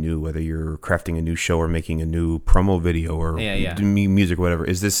something new, whether you're crafting a new show or making a new promo video or music or whatever,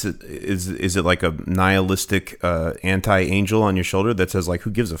 is it like a nihilistic anti-angel on your shoulder that says like,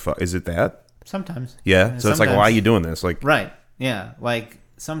 who gives a fuck? Is it that? Sometimes. Yeah. So it's like, why are you doing this? Like, right. Yeah. Like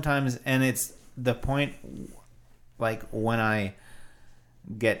sometimes, and it's the point, like when I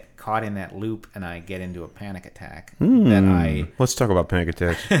get caught in that loop and I get into a panic attack, Let's talk about panic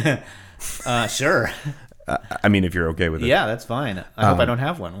attacks. Sure. I mean, if you're okay with it. Yeah, that's fine. I hope I don't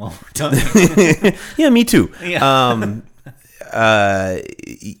have one while we're done. Yeah, me too. Yeah.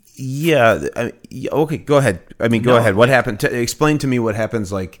 Okay, go ahead. Go ahead. What happened? Explain to me what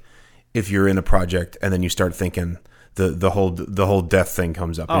happens, like, if you're in a project and then you start thinking the whole death thing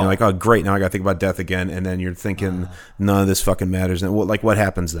comes up. And you're like, oh, great, now I got to think about death again. And then you're thinking, none of this fucking matters. And what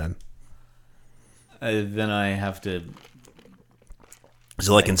happens then? Then I have to... Is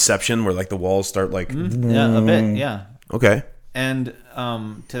it like Inception, where like the walls start like... Yeah, a bit, yeah. Okay. And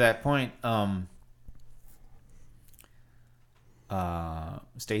to that point,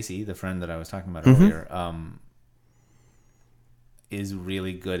 Stacy, the friend that I was talking about earlier, is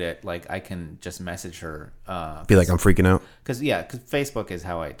really good at, like, I can just message her. Be like, I'm freaking out. Because Facebook is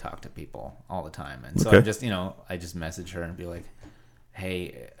how I talk to people all the time. And so Okay. I'm just, I just message her and be like,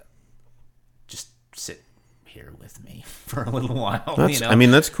 hey, just sit here with me for a little while.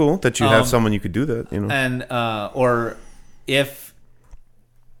 That's cool that you have someone you could do that, And, or if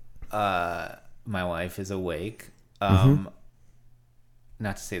my wife is awake, not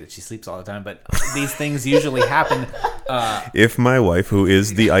to say that she sleeps all the time, but these things usually happen. If my wife, who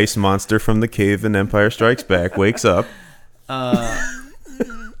is the ice monster from the cave in Empire Strikes Back, wakes up. Wampa,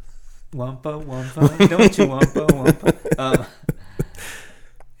 wampa, don't you wampa, wampa.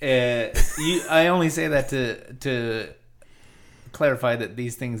 I only say that to clarify that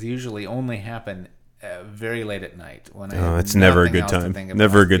these things usually only happen very late at night. When it's never a good time.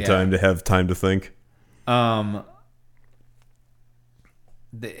 Never a good time to have time to think.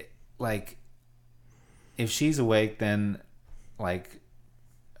 If she's awake, then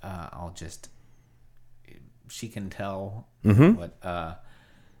I'll just, she can tell what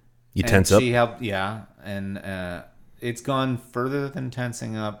you tense up. She helped, yeah, and it's gone further than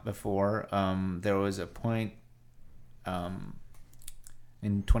tensing up before. There was a point in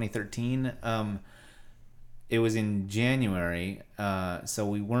 2013. It was in January, so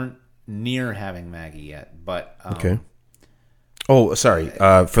we weren't near having Maggie yet, but okay. Oh, sorry.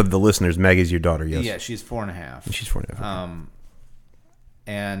 For the listeners, Maggie's your daughter, yes? Yeah, she's 4.5. She's 4.5. Okay.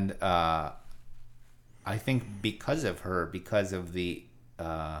 And I think because of the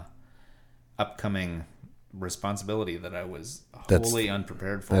upcoming responsibility that I was wholly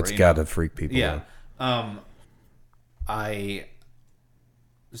unprepared for. That's got to freak people out. Yeah. I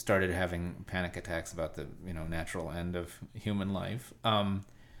started having panic attacks about the natural end of human life. And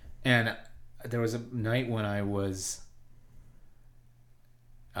there was a night when I was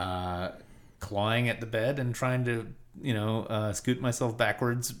clawing at the bed and trying to scoot myself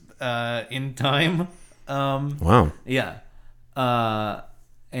backwards in time. Wow. Yeah.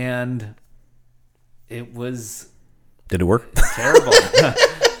 And it was... Did it work? Terrible.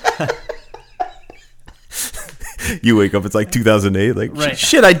 You wake up, it's like 2008, like, right.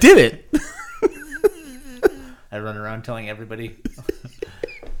 Shit, I did it. I run around telling everybody,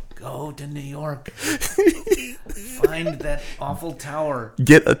 go to New York. Find that awful tower.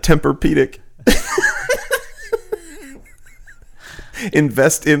 Get a Tempur-Pedic.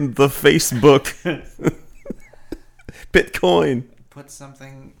 Invest in the Facebook. Bitcoin. Put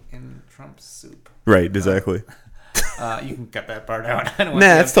something in Trump's soup. Right, exactly. You can cut that part out. I don't want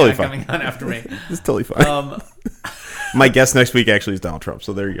that's totally fine. Coming on after me. It's totally fine. My guest next week actually is Donald Trump,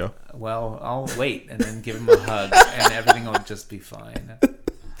 so there you go. Well, I'll wait and then give him a hug, and everything will just be fine.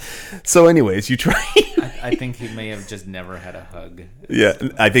 So anyways, you try. I think he may have just never had a hug. Yeah,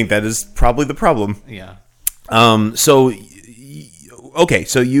 I think that is probably the problem. Yeah. Okay,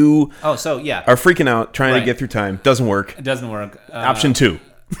 so you are freaking out, trying to get through time. Doesn't work. It doesn't work. Option 2.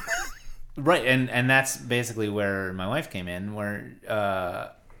 Right, and that's basically where my wife came in, where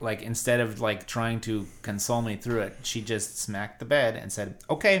instead of trying to console me through it, she just smacked the bed and said,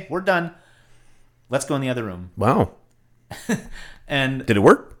 "Okay, we're done. Let's go in the other room." Wow. And did it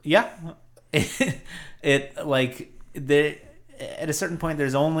work? Yeah. At a certain point,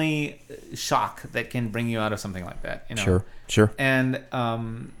 there's only shock that can bring you out of something like that. Sure. And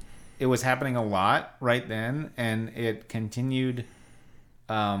it was happening a lot right then, and it continued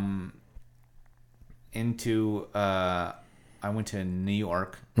into. I went to New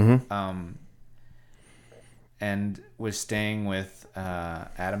York, and was staying with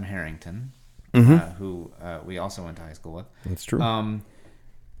Adam Harrington, who we also went to high school with. That's true. And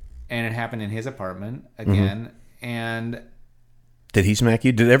it happened in his apartment again, and. Did he smack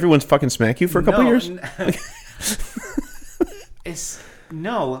you? Did everyone fucking smack you for a couple years?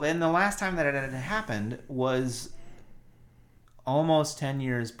 No. And the last time that it had happened was almost 10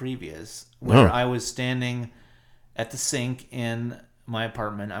 years previous, where I was standing at the sink in my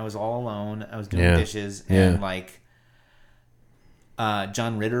apartment. I was all alone. I was doing dishes, and like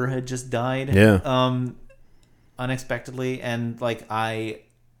John Ritter had just died. Unexpectedly, and like I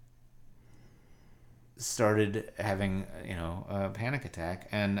started having a panic attack,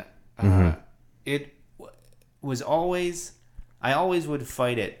 and it was always I always would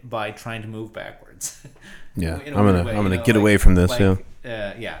fight it by trying to move backwards. I'm gonna get away from this.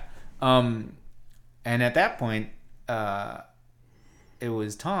 And at that point, it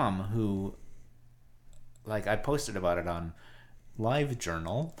was Tom who, like, I posted about it on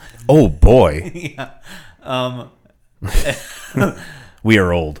LiveJournal. Oh boy. Yeah. We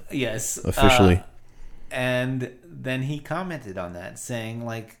are old. Yes. Officially. And then he commented on that, saying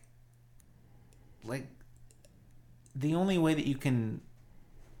like the only way that you can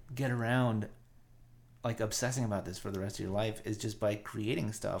get around like obsessing about this for the rest of your life is just by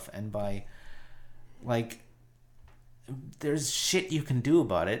creating stuff, and by like there's shit you can do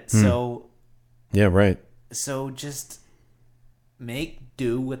about it. So yeah, right. So just make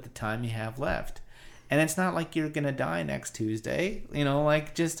do with the time you have left. And it's not like you're going to die next Tuesday,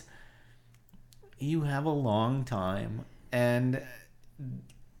 like just you have a long time, and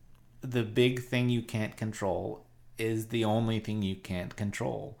the big thing you can't control is the only thing you can't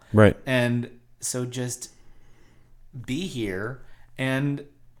control. Right. And so just be here and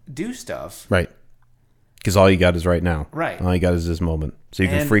do stuff. Right. Because all you got is right now. Right. All you got is this moment. So you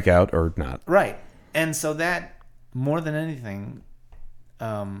can freak out or not. Right. And so that, more than anything,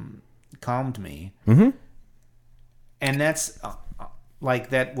 calmed me. Mm-hmm. And that's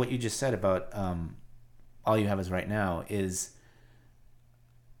like that, what you just said about all you have is right now is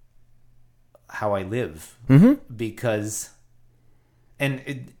how I live. Mm-hmm. Because,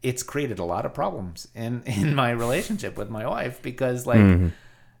 and it's created a lot of problems in my relationship with my wife, because like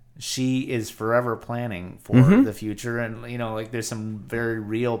she is forever planning for the future, and like there's some very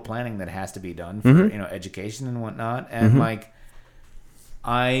real planning that has to be done for education and whatnot, and like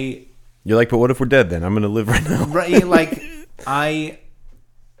you're like, but what if we're dead then? I'm going to live right now. Right. Like I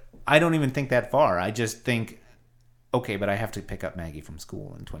don't even think that far. I just think, okay, but I have to pick up Maggie from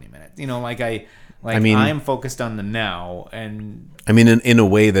school in 20 minutes. I'm focused on the now. And I mean, in a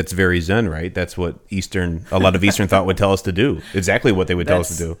way that's very Zen, right? That's what a lot of Eastern thought would tell us to do. Exactly what they would tell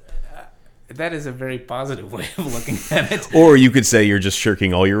us to do. That is a very positive way of looking at it. Or you could say you're just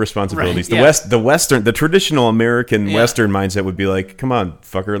shirking all your responsibilities. Right, the traditional American Western mindset would be like, come on,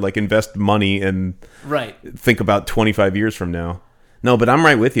 fucker, like invest money and think about 25 years from now. No, but I'm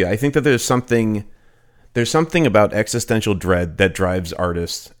right with you. I think that there's something about existential dread that drives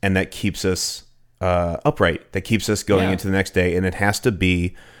artists and that keeps us upright, that keeps us going into the next day. And it has to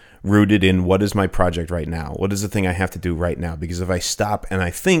be rooted in, what is my project right now? What is the thing I have to do right now? Because if I stop and I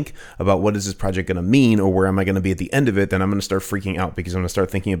think about what is this project going to mean, or where am I going to be at the end of it, then I'm going to start freaking out, because I'm going to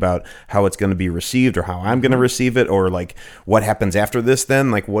start thinking about how it's going to be received, or how I'm going to receive it, or like what happens after this then?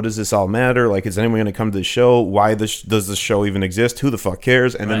 Like, what does this all matter? Like, is anyone going to come to the show? Why does this show even exist? Who the fuck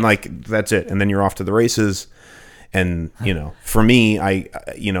cares? And then like, that's it. And then you're off to the races. And, for me,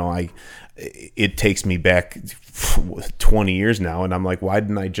 it takes me back 20 years now, and I'm like, why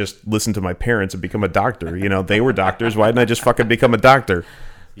didn't I just listen to my parents and become a doctor? They were doctors. Why didn't I just fucking become a doctor?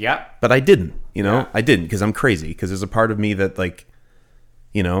 Yeah. But I didn't, I didn't, because I'm crazy, because there's a part of me that like,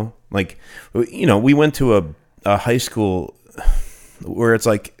 we went to a high school where it's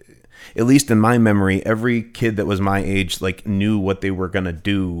like, at least in my memory, every kid that was my age like knew what they were going to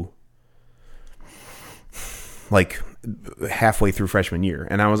do like halfway through freshman year.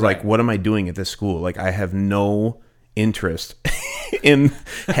 And I was like, what am I doing at this school? Like, I have no interest in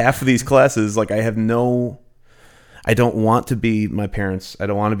half of these classes. Like, I don't want to be my parents. I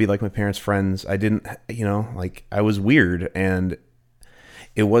don't want to be like my parents' friends. I didn't, like, I was weird. And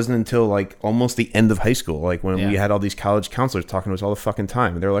it wasn't until like almost the end of high school, like when we had all these college counselors talking to us all the fucking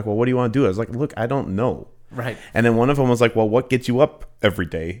time. And they were like, well, what do you want to do? I was like, look, I don't know. Right. And then one of them was like, well, what gets you up every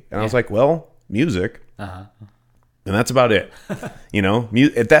day? And I was like, well, music. Uh-huh. And that's about it.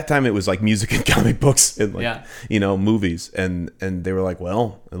 At that time it was like music and comic books and like, movies. And they were like,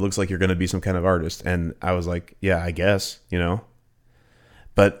 well, it looks like you're going to be some kind of artist. And I was like, yeah, I guess,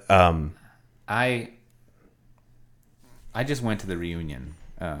 but, I just went to the reunion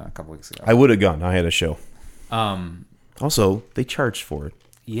a couple weeks ago. I would have gone. I had a show. Also, they charged for it.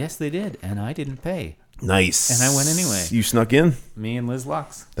 Yes, they did. And I didn't pay. Nice. And I went anyway. You snuck in? Me and Liz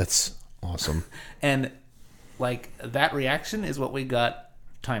Locks. That's awesome. And like, that reaction is what we got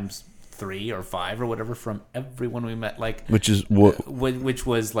times 3 or 5 or whatever from everyone we met. Like, which is what? Which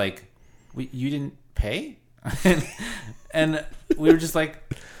was like, you didn't pay, and we were just like,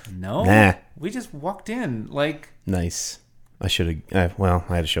 no, nah. We just walked in. Like, nice. I should have. Well,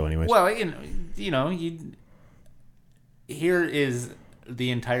 I had a show anyways. Well, here is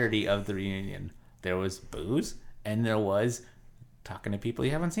the entirety of the reunion. There was booze, and there was talking to people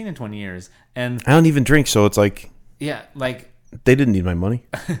you haven't seen in 20 years. And I don't even drink, so it's like... Yeah, like... They didn't need my money.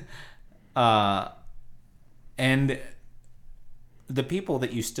 And the people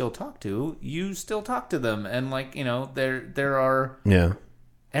that you still talk to them. And, like, there are... Yeah.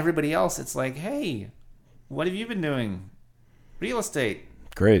 Everybody else, it's like, hey, what have you been doing? Real estate.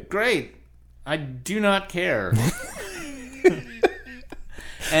 Great. I do not care.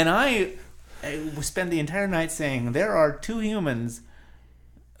 And I spend the entire night saying, there are two humans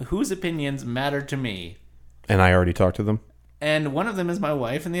whose opinions matter to me. And I already talked to them? And one of them is my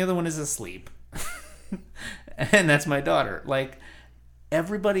wife, and the other one is asleep. And that's my daughter. Like,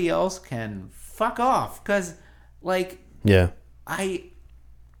 everybody else can fuck off. Because, like... Yeah.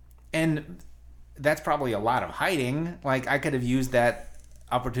 And that's probably a lot of hiding. Like, I could have used that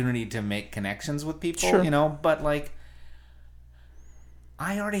opportunity to make connections with people, sure. But, like...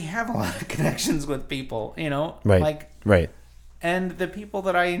 I already have a lot of connections with people, Right. Right. And the people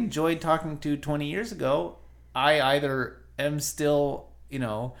that I enjoyed talking to 20 years ago, I either am still,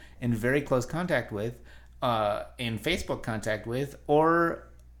 in very close contact with, in Facebook contact with, or,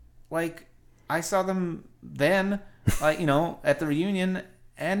 like, I saw them then, like, at the reunion,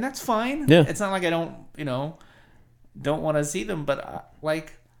 and that's fine. Yeah. It's not like I don't want to see them, but,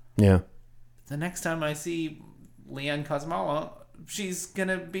 like... Yeah. The next time I see Leanne Kosmala, she's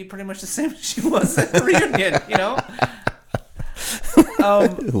gonna be pretty much the same as she was at the reunion,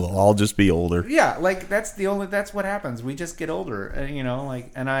 We'll all just be older. Yeah, like that's what happens. We just get older,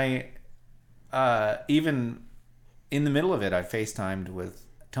 and I, even in the middle of it, I FaceTimed with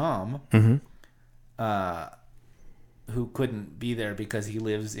Tom, who couldn't be there because he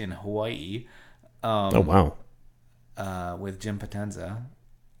lives in Hawaii. Oh, wow. With Jim Potenza.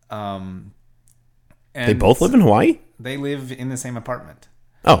 And they both live in Hawaii? They live in the same apartment.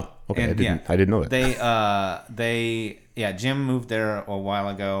 Oh, okay. And, I didn't know that. Jim moved there a while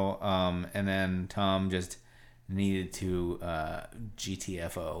ago, and then Tom just needed to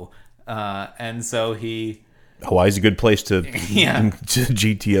GTFO, and so he... Hawaii's a good place to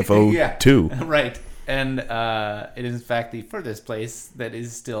GTFO too. Right. And it is in fact the furthest place that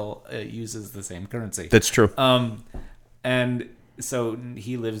is still uses the same currency. That's true. And so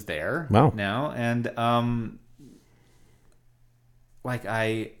he lives there now, and like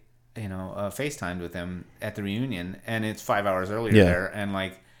I FaceTimed with him at the reunion, and it's 5 hours earlier there, and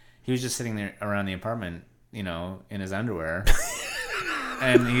like he was just sitting there around the apartment, in his underwear,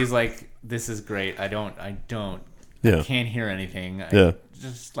 and he's like, "This is great. I can't hear anything.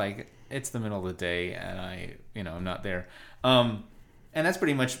 Just like it's the middle of the day, and I'm not there." And that's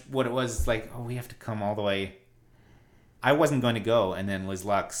pretty much what it was. Like, oh, we have to come all the way. I wasn't going to go, and then Liz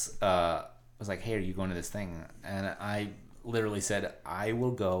Lux was like, "Hey, are you going to this thing?" And I literally said, "I will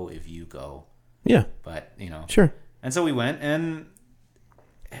go if you go." Yeah. But, Sure. And so we went, and...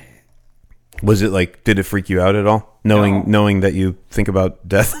 Was it like, did it freak you out at all? Knowing that you think about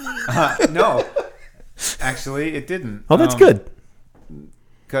death? No. Actually, it didn't. Oh, that's good.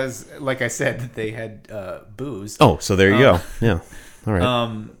 Because, like I said, they had booze. Oh, so there you go. Yeah. All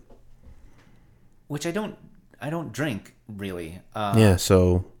right. Which I don't drink, really. Yeah,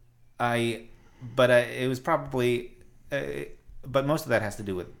 so... It was probably... but most of that has to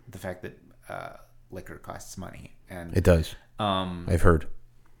do with the fact that liquor costs money, and it does. I've heard.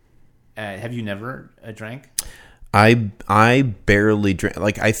 Have you never drank? I barely drink.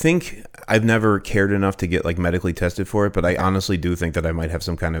 Like, I think I've never cared enough to get like medically tested for it, but I honestly do think that I might have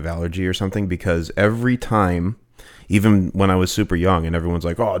some kind of allergy or something, because every time, even when I was super young, and everyone's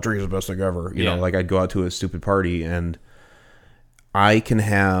like, "Oh, drinking's the best thing ever," you know, like I'd go out to a stupid party and I can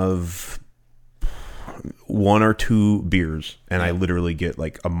have 1 or 2 beers and I literally get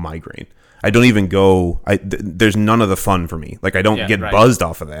like a migraine. I don't even go. There's none of the fun for me. Like, I don't get buzzed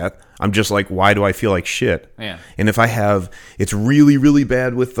off of that. I'm just like, why do I feel like shit? Yeah. And if I have, it's really, really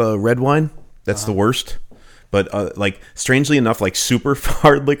bad with red wine. That's the worst. But like, strangely enough, like super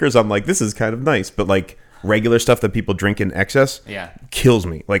hard liquors, I'm like, this is kind of nice. But like regular stuff that people drink in excess, kills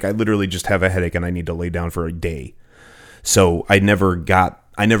me. Like, I literally just have a headache and I need to lay down for a day. So I never got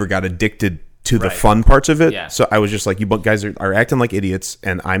addicted to the fun parts of it. Yeah. So I was just like, you guys are acting like idiots,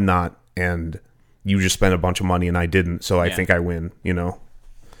 and I'm not. And you just spent a bunch of money and I didn't, so I think I win,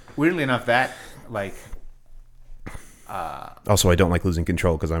 Weirdly enough, that, like... also, I don't like losing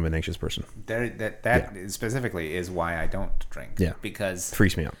control because I'm an anxious person. That specifically is why I don't drink. Yeah. Because... It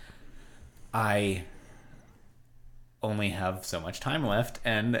freaks me out. I only have so much time left,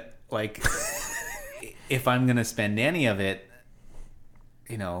 and, like, if I'm going to spend any of it,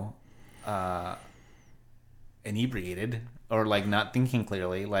 inebriated or like not thinking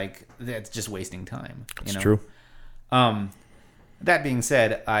clearly, like that's just wasting time. It's true. That being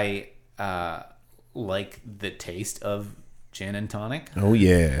said, I like the taste of gin and tonic. Oh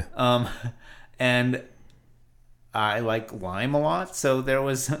yeah. And I like lime a lot, so there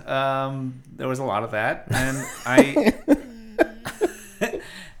was a lot of that, and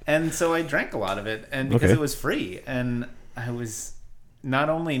and so I drank a lot of it, and because it was free, and I was not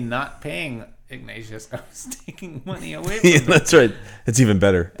only not paying Ignatius, I was taking money away from him. That's right. It's even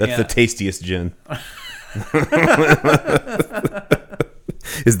better. That's the tastiest gin.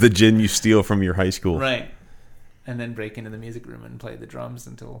 Is the gin you steal from your high school. Right. And then break into the music room and play the drums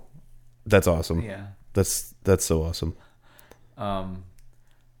until... That's awesome. Yeah. That's so awesome. What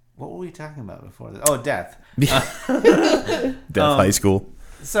were we talking about before this? Oh, death. Death high school.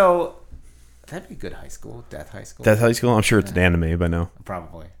 So, that'd be good high school. Death high school. Death high school? I'm sure it's an anime by now.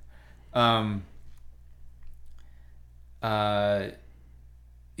 Probably. Yeah,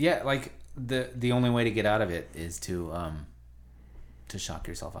 like the only way to get out of it is to shock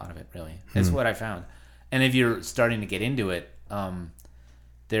yourself out of it, really. That's what I found. And if you're starting to get into it,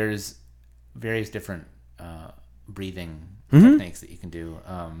 there's various different breathing techniques that you can do.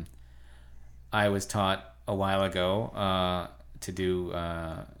 I was taught a while ago to do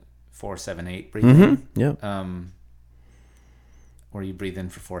 4-7-8 breathing. Yeah. Where you breathe in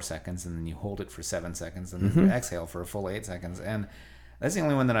for 4 seconds and then you hold it for 7 seconds and then you exhale for a full 8 seconds. And that's the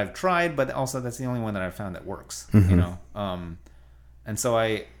only one that I've tried, but also that's the only one that I've found that works. You know. And so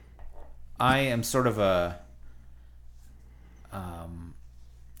I am sort of a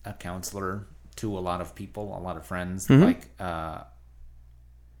counselor to a lot of people, a lot of friends,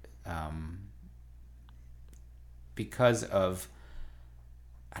 because of,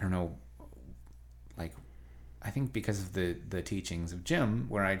 I don't know, like, I think because of the teachings of Jim,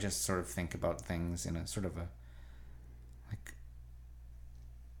 where I just sort of think about things in a sort of a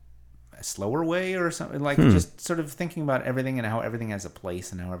slower way or something, like just sort of thinking about everything and how everything has a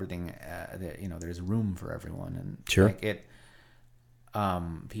place and how everything, there's room for everyone. And sure. Like it,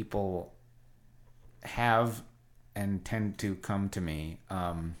 people have and tend to come to me,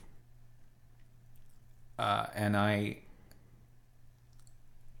 and I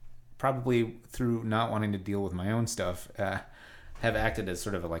probably through not wanting to deal with my own stuff, have acted as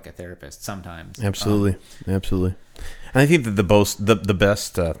sort of like a therapist sometimes. Absolutely. And I think that the best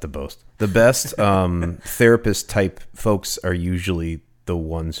therapist type folks are usually the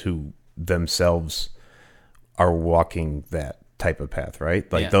ones who themselves are walking that type of path,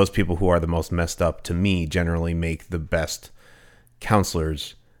 right? Like those people who are the most messed up, to me, generally make the best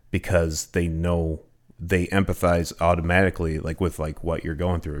counselors because they know, they empathize automatically, like with like what you're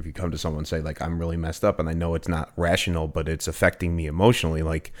going through. If you come to someone and say like, I'm really messed up and I know it's not rational, but it's affecting me emotionally.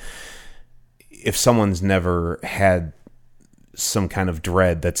 Like if someone's never had some kind of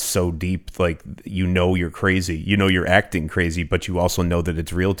dread that's so deep, like, you're crazy, you're acting crazy, but you also know that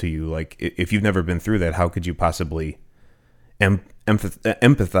it's real to you. Like if you've never been through that, how could you possibly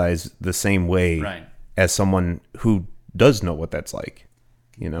empathize the same way as someone who does know what that's like,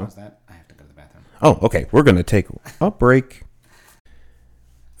 you know? How's that? I have to go to the bathroom. Oh, okay. We're going to take a break.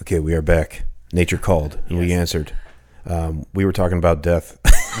 Okay, we are back. Nature called, and we answered. We were talking about death.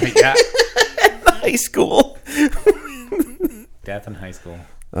 Yeah. High school. Death in high school.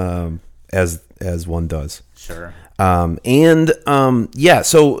 As one does. Sure.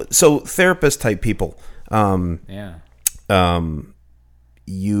 So therapist type people.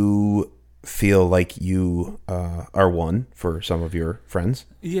 You feel like you are one for some of your friends.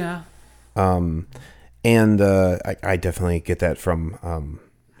 Yeah. I definitely get that from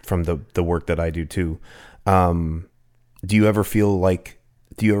the work that I do too. Do you ever feel like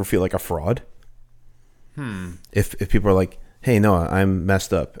a fraud? If people are like, hey, Noah, I'm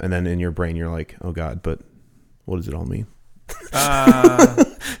messed up, and then in your brain you're like, oh God, but what does it all mean?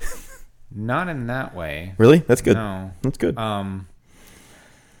 Not in that way. Really? That's good. No. That's good.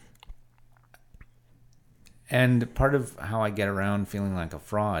 And part of how I get around feeling like a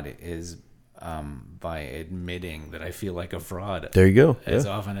fraud is by admitting that I feel like a fraud. There you go. As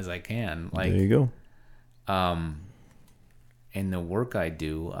often as I can. Like, there you go. In the work I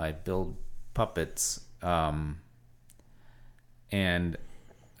do, I build puppets. And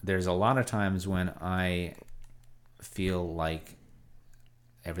there's a lot of times when I feel like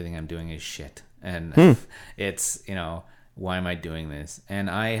everything I'm doing is shit. And it's, why am I doing this? And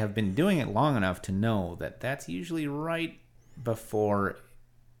I have been doing it long enough to know that that's usually right before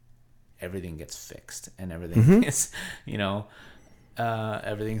everything gets fixed and everything is,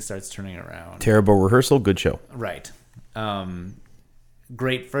 everything starts turning around. Terrible rehearsal, good show. Right.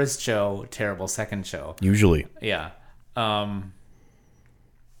 great first show, terrible second show. Usually. Yeah.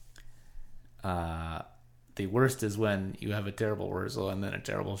 The worst is when you have a terrible rehearsal and then a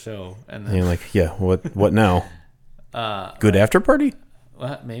terrible show, and then And you're like, yeah, what now? Good after party?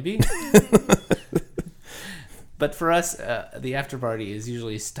 maybe. But for us, the after party is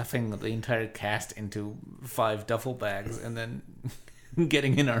usually stuffing the entire cast into 5 duffel bags and then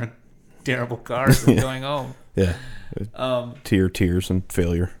getting in our terrible cars and going home. Yeah. Tears and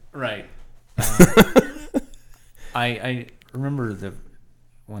failure. Right. I remember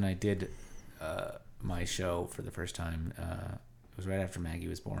when I did my show for the first time. It was right after Maggie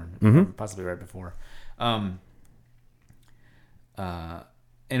was born, possibly right before.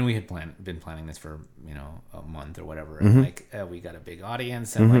 And we had been planning this for a month or whatever. And we got a big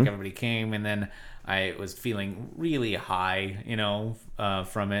audience, and everybody came, and then I was feeling really high,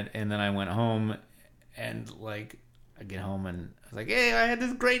 from it. And then I went home, and I get home and I was like, "Hey, I had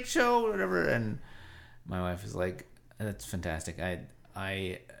this great show," or whatever. And my wife was like, "That's fantastic.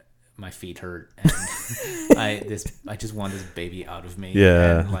 My feet hurt, and I just want this baby out of me."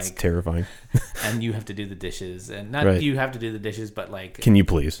 Yeah, and, it's terrifying. And you have to do the dishes, and not right. You have to do the dishes, but can you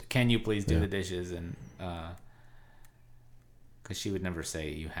please do the dishes? And because she would never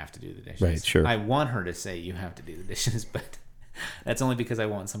say you have to do the dishes. Right, sure. I want her to say you have to do the dishes, but that's only because I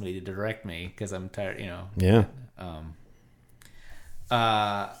want somebody to direct me, because I'm tired. Yeah.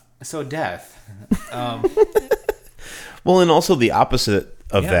 So death. Well, and also the opposite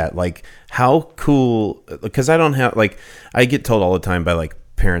of that, how cool, because I don't have, I get told all the time by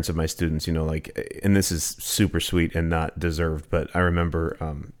parents of my students, and this is super sweet and not deserved, but I remember,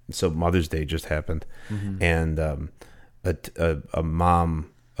 so Mother's Day just happened, and a mom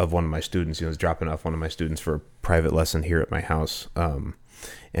of one of my students, was dropping off one of my students for a private lesson here at my house,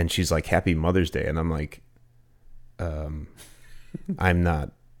 and she's like, "Happy Mother's Day," and I'm like, I'm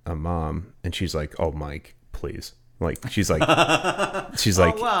not a mom, and she's like, "Oh, Mike, please." She's like, wow. she's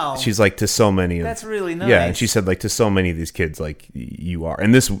like, to so many of, that's really nice. Yeah, and she said, to so many of these kids, you are.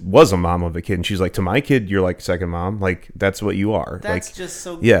 And this was a mom of a kid, and she's like, to my kid, you're like second mom. That's what you are. That's just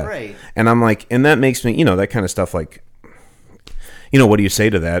so great. And I'm like, and that makes me, that kind of stuff, what do you say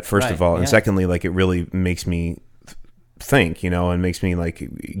to that, first of all? And secondly, it really makes me think, and makes me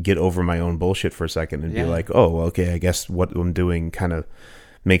get over my own bullshit for a second and be like, oh, well, okay, I guess what I'm doing kind of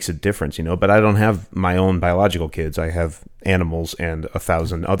makes a difference, but I don't have my own biological kids. I have animals and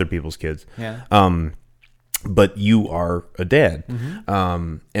 1,000 other people's kids. Yeah. But you are a dad.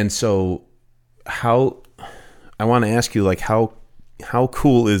 And so I want to ask you, how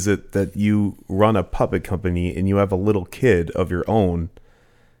cool is it that you run a puppet company and you have a little kid of your own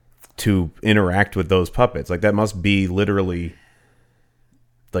to interact with those puppets? That must be literally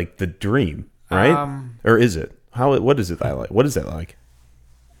the dream, right? Or is it? What is it like? What is that like?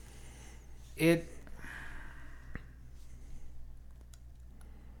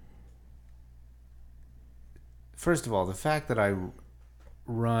 First of all, the fact that I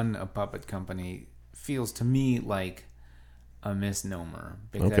run a puppet company feels to me like a misnomer,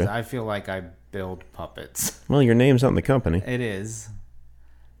 because I feel like I build puppets. Well, your name's on the company. It is.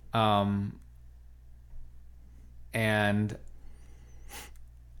 But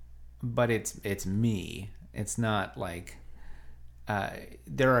it's me. It's not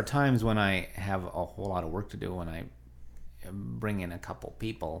there are times when I have a whole lot of work to do when I bring in a couple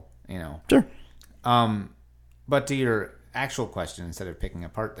people, Sure. But to your actual question, instead of picking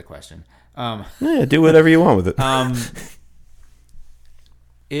apart the question, do whatever you want with it.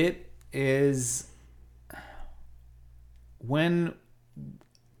 It is when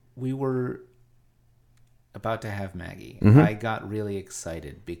we were about to have Maggie, I got really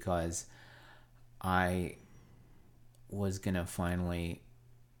excited because I was gonna finally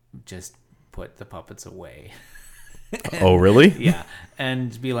just put the puppets away. Oh, really? Yeah,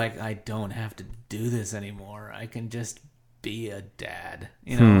 and be like, I don't have to do this anymore. I can just be a dad.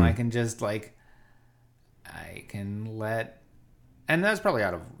 I can just I can let, and that's probably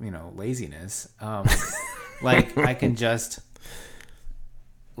out of laziness. I can just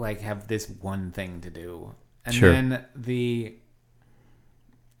have this one thing to do, and then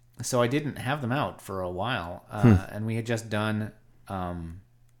so I didn't have them out for a while, and we had just done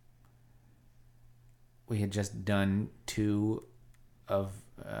two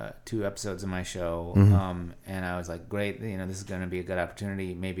episodes of my show, and I was like, great, this is going to be a good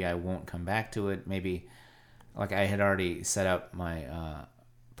opportunity. Maybe I won't come back to it. Maybe I had already set up my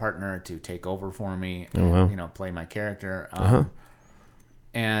partner to take over for me, and, play my character,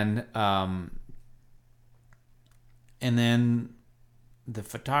 and then the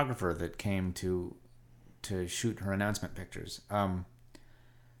photographer that came to shoot her announcement pictures,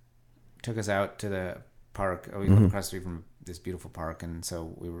 took us out to the park. We live across the street from this beautiful park, and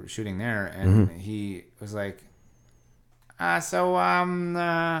so we were shooting there. And he was like, "So, where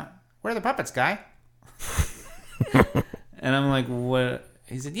are the puppets, guy?" And I'm like, "What?"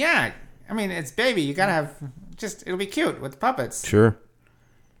 He said, "Yeah, I mean, it's baby. You gotta have it'll be cute with the puppets." Sure.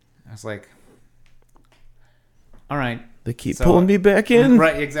 I was like, "All right." They keep pulling me back in.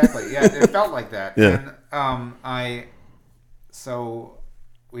 Right, exactly. Yeah, it felt like that. Yeah. And so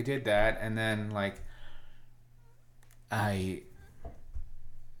we did that, and then like I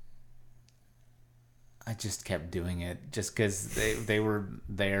just kept doing it just because they were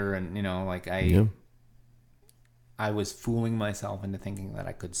there, and like I was fooling myself into thinking that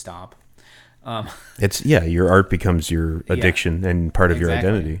I could stop. Your art becomes your addiction and part of your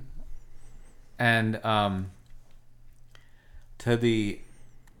identity. And to the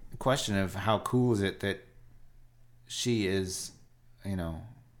question of how cool is it that she is,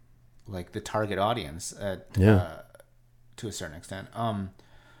 like the target audience to a certain extent.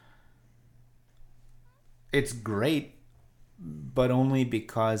 It's great, but only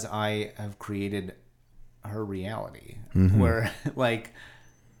because I have created her reality where like,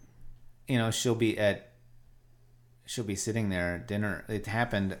 she'll be sitting there at dinner. It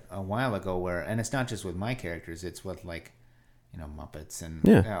happened a while ago and it's not just with my characters, it's with like, Muppets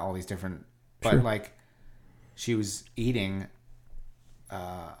and all these different, but like she was eating,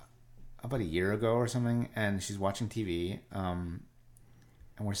 about a year ago or something, and she's watching TV, and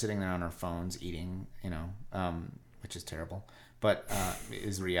we're sitting there on our phones eating, which is terrible, but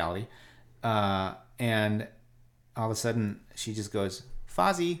is reality. And all of a sudden she just goes,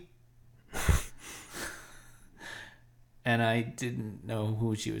 "Fozzie." And I didn't know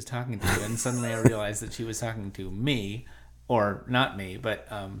who she was talking to, and suddenly I realized that she was talking to me, or not me, but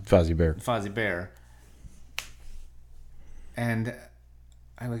Fozzie Bear. Fozzie Bear. And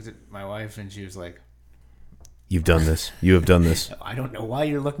I looked at my wife, and she was like, "You've done this. You have done this." "I don't know why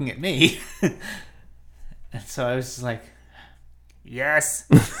you're looking at me." And so I was just like, "Yes."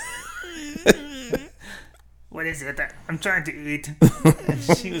 "What is it? I'm trying to eat." And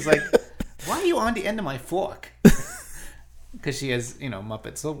she was like, "Why are you on the end of my fork?" Because she has,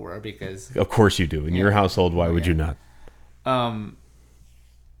 Muppet silverware. Because of course you do in your household. Why would you not? And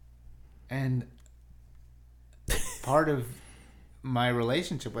part of my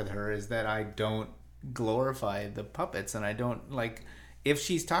relationship with her is that I don't glorify the puppets, and I don't like if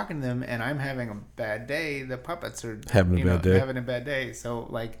she's talking to them and I'm having a bad day, the puppets are having a bad day. So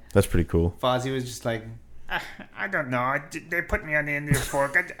like that's pretty cool. Fozzie was just like, I don't know. They put me on the end of the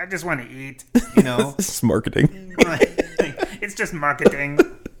fork. I just want to eat. This is marketing. It's just marketing.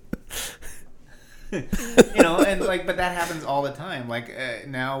 And like, but that happens all the time. Like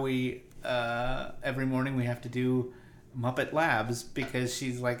now we every morning we have to do Muppet Labs because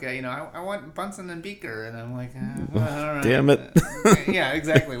she's like, I want Bunsen and Beaker, and I'm like, all right. Damn it. Yeah,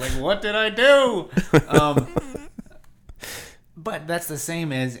 exactly. Like, what did I do? But that's the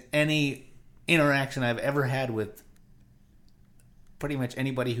same as any interaction I've ever had with pretty much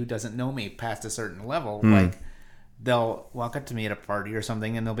anybody who doesn't know me past a certain level. Like, they'll walk up to me at a party or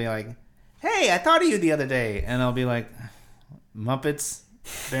something, and they'll be like, "Hey, I thought of you the other day," and I'll be like, "Muppets,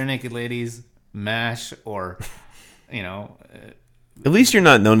 Bare Naked Ladies, MASH," or at least you're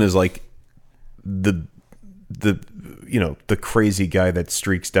not known as like the crazy guy that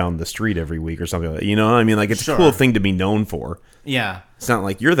streaks down the street every week or something like that. I mean, like, it's a cool thing to be known for. Yeah. It's not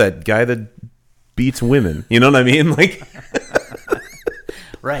like you're that guy that beats women. You know what I mean? Like,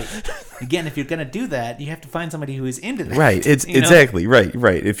 right. Again, if you're going to do that, you have to find somebody who is into that. Right. It's exactly right.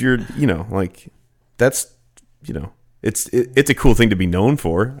 If you're, like, that's, it's a cool thing to be known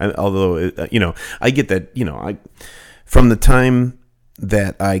for. Although, I get that, from the time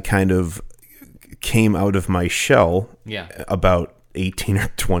that I kind of came out of my shell, about 18 or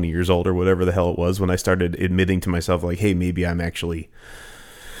 20 years old or whatever the hell it was, when I started admitting to myself, like, hey, maybe I'm actually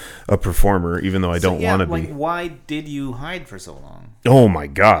a performer, even though I don't want to be. Why did you hide for so long? Oh my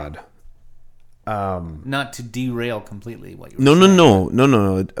God. Not to derail completely what you were saying. No.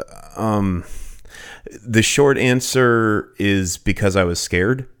 The short answer is because I was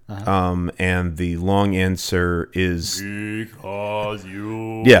scared. And the long answer is because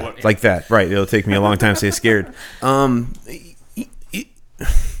you. Yeah, like that. Right. It'll take me a long time to say scared.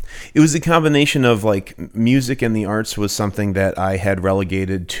 It was a combination of like music and the arts was something that I had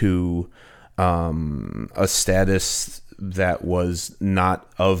relegated to a status that was not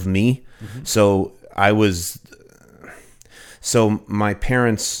of me. Mm-hmm. So my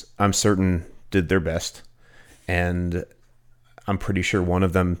parents, I'm certain, did their best, and I'm pretty sure one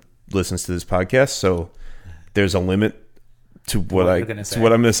of them listens to this podcast, so there's a limit to what I'm going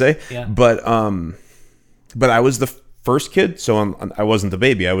to say. Yeah. But I was the first kid, so I wasn't the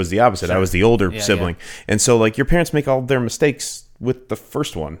baby. I was the opposite. Sure. I was the older sibling. Yeah. And so like your parents make all their mistakes with the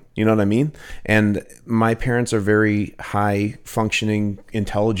first one. You know what I mean? And my parents are very high functioning,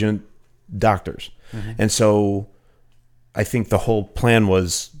 intelligent doctors. Mm-hmm. And so I think the whole plan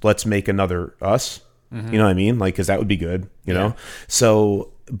was, let's make another us. Mm-hmm. You know what I mean? Like, cause that would be good, you know?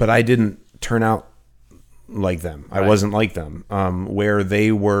 So, but I didn't turn out like them. Right. I wasn't like them, where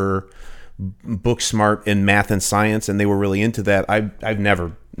they were book smart in math and science, and they were really into that. I've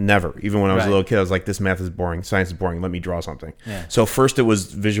never, even when I was a little kid, I was like, this math is boring, science is boring, let me draw something. Yeah. So first it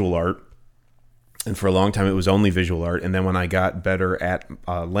was visual art, and for a long time it was only visual art. And then when I got better at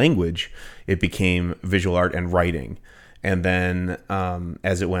language, it became visual art and writing. And then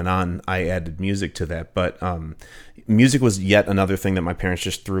as it went on, I added music to that. But music was yet another thing that my parents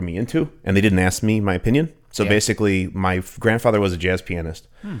just threw me into, and they didn't ask me my opinion. So basically, my grandfather was a jazz pianist,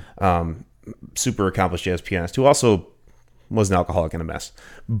 super accomplished jazz pianist, who also was an alcoholic and a mess.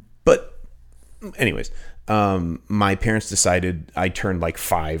 But anyways, my parents decided I turned like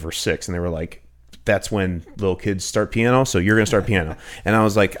 5 or 6, and they were like, that's when little kids start piano, so you're going to start piano. And I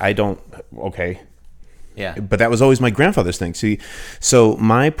was like, okay. Yeah. But that was always my grandfather's thing. See, so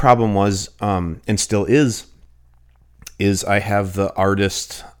my problem was, and still is I have the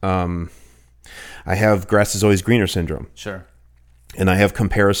artist, I have grass is always greener syndrome. Sure. And I have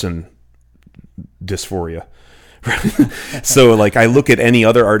comparison dysphoria. So like I look at any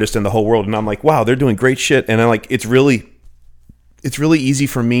other artist in the whole world and I'm like, wow, they're doing great shit. And I like, it's really easy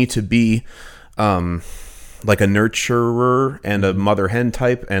for me to be, like a nurturer and a mother hen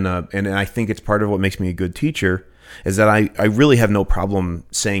type. And I think it's part of what makes me a good teacher is that I really have no problem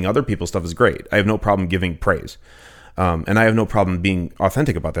saying other people's stuff is great. I have no problem giving praise. And I have no problem being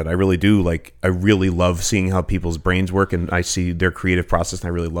authentic about that. I really do. Like, I really love seeing how people's brains work, and I see their creative process, and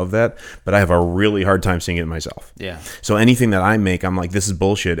I really love that. But I have a really hard time seeing it myself. Yeah. So anything that I make, I'm like, this is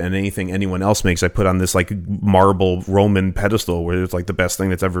bullshit. And anything anyone else makes, I put on this like marble Roman pedestal where it's like the best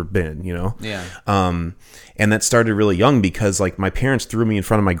thing that's ever been, you know? Yeah. And that started really young because like my parents threw me in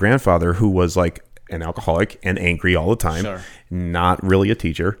front of my grandfather, who was like an alcoholic and angry all the time, sure. Not really a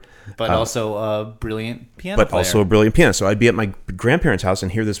teacher. But also a brilliant piano player. Also a brilliant pianist. So I'd be at my grandparents' house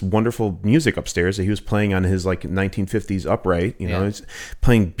and hear this wonderful music upstairs that he was playing on his like 1950s upright. You know, he's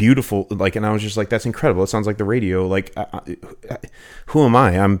playing beautiful. Like, and I was just like, that's incredible. It sounds like the radio. Like, who am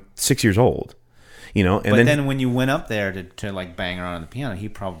I? I'm 6 years old. You know, and then when you went up there to like bang around on the piano, he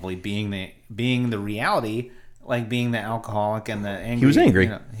probably being the reality, like being the alcoholic and the angry. He was angry.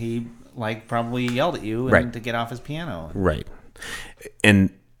 You know, he like probably yelled at you and to get off his piano. Right.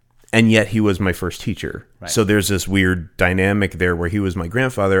 And yet he was my first teacher. Right. So there's this weird dynamic there where he was my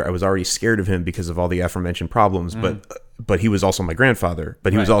grandfather. I was already scared of him because of all the aforementioned problems, but he was also my grandfather,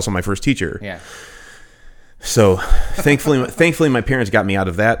 but he was also my first teacher. Yeah. So thankfully my parents got me out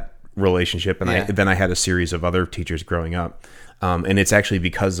of that relationship, and then I had a series of other teachers growing up. And it's actually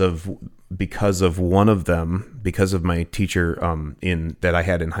because of one of them, because of my teacher that I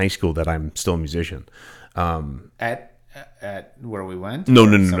had in high school, that I'm still a musician. At where we went?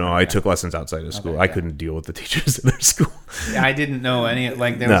 No. I took lessons outside of school. I couldn't deal with the teachers in their school. Yeah, I didn't know any.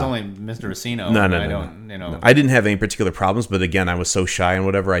 Like there was only Mr. Racino. No. I didn't have any particular problems, but again, I was so shy and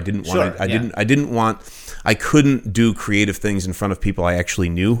whatever. I didn't want. I couldn't do creative things in front of people I actually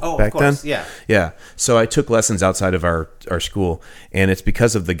knew back then. Yeah. So I took lessons outside of our school, and it's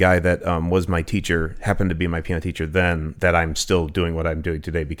because of the guy that was my teacher, happened to be my piano teacher then, that I'm still doing what I'm doing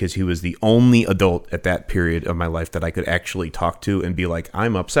today, because he was the only adult at that period of my life that I could actually talk to and be like,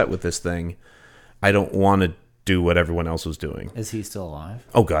 I'm upset with this thing. I don't want to do what everyone else was doing. Is he still alive?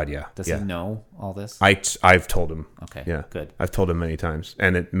 Oh God, yeah. Does he know all this? I've told him. Okay. Yeah. Good. I've told him many times,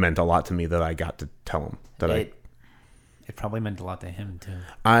 and it meant a lot to me that I got to tell him that It probably meant a lot to him too.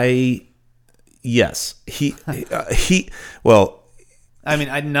 Yes. Well, I mean,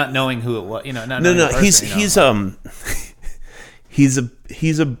 I'm not knowing who it was, you know.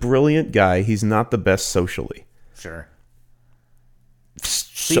 He's a brilliant guy. He's not the best socially. Sure.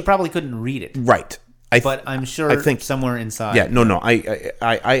 So you probably couldn't read it, right? But I'm sure. I think somewhere inside. Yeah. No.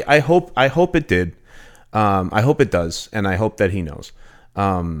 I hope it did. I hope it does, and I hope that he knows.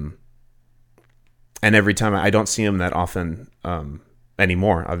 And every time I don't see him that often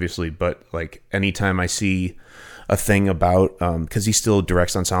anymore, obviously, but like anytime I see a thing about, because he still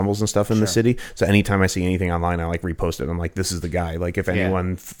directs ensembles and stuff in the city, so anytime I see anything online, I like repost it. I'm like, this is the guy. Like, if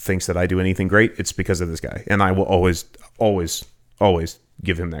anyone thinks that I do anything great, it's because of this guy, and I will always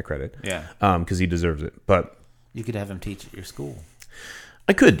give him that credit. Yeah. Because he deserves it. But you could have him teach at your school.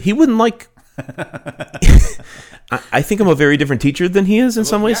 I could. He wouldn't like. I think I'm a very different teacher than he is in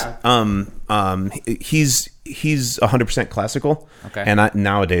some ways. Yeah. He's 100% classical. Okay. And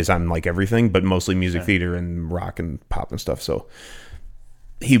nowadays I'm like everything, but mostly music theater and rock and pop and stuff. So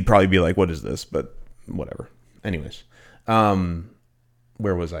he'd probably be like, what is this? But whatever. Anyways.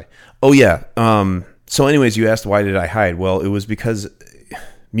 Where was I? Oh yeah. So anyways, you asked why did I hide? Well, it was because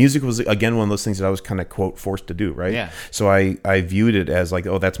music was, again, one of those things that I was kind of, quote, forced to do, right? Yeah. So I viewed it as like,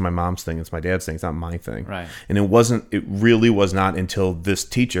 oh, that's my mom's thing. It's my dad's thing. It's not my thing. Right. And it really was not until this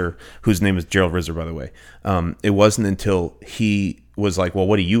teacher, whose name is Gerald Rizzer, by the way, it wasn't until he was like, well,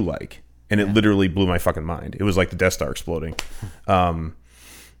 what do you like? And it literally blew my fucking mind. It was like the Death Star exploding.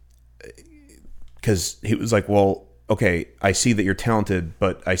 Because he was like, well, okay, I see that you're talented,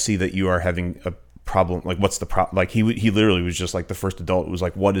 but I see that you are having a problem. Like, what's the problem? Like, he literally was just like the first adult was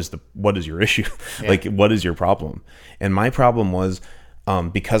like, what is your issue? Yeah. Like, what is your problem? And my problem was,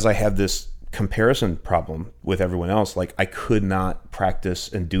 because I have this comparison problem with everyone else, like I could not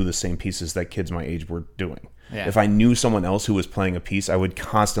practice and do the same pieces that kids my age were doing. Yeah. If I knew someone else who was playing a piece, I would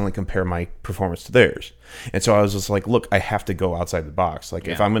constantly compare my performance to theirs. And so I was just like, look, I have to go outside the box. Like,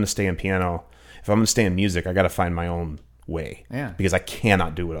 if I'm going to stay in piano, if I'm going to stay in music, I got to find my own way. Yeah. Because I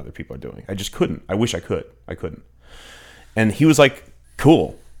cannot do what other people are doing. I just couldn't. I wish I could. I couldn't. And he was like,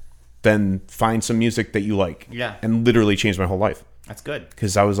 cool. Then find some music that you like. Yeah. And literally changed my whole life. That's good.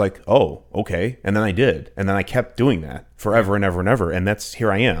 Because I was like, oh, okay. And then I did. And then I kept doing that forever and ever and ever. And that's,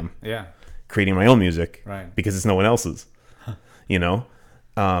 here I am. Yeah. Creating my own music. Right. Because it's no one else's. You know?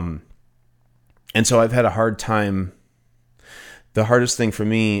 And so I've had a hard time. The hardest thing for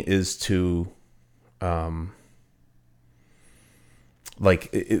me is to,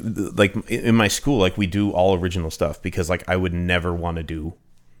 like in my school, like we do all original stuff because like I would never want to do.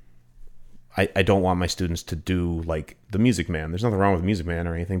 I don't want my students to do like the Music Man. There's nothing wrong with Music Man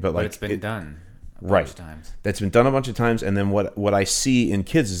or anything, but like it's been done a bunch of times. That's been done a bunch of times, and then what I see in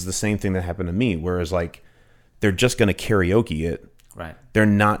kids is the same thing that happened to me. Whereas like they're just gonna karaoke it. Right. They're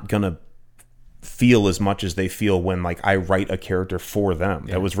not gonna feel as much as they feel when like I write a character for them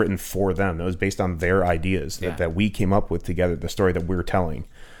that was written for them, that was based on their ideas that we came up with together, the story that we're telling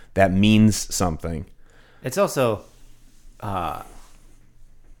that means something. It's also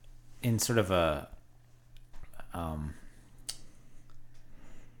in sort of a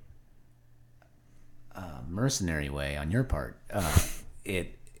mercenary way on your part.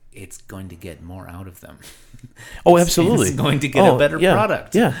 It's going to get more out of them. Oh, absolutely. It's going to get a better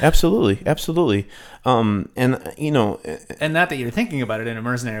product. Yeah, absolutely. Absolutely. And, you know... And not that you're thinking about it in a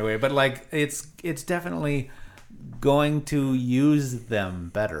mercenary way, but, like, it's definitely going to use them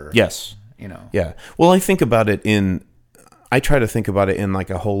better. Yes. You know? Yeah. Well, I try to think about it in, like,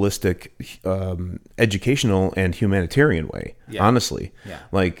 a holistic, educational and humanitarian way, honestly. Yeah.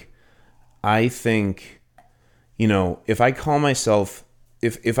 Like, I think, you know, if I call myself...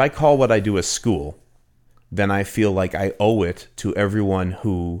 If I call what I do a school, then I feel like I owe it to everyone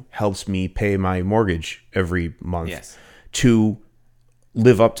who helps me pay my mortgage every month to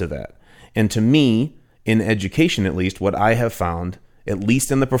live up to that. And to me, in education at least, what I have found, at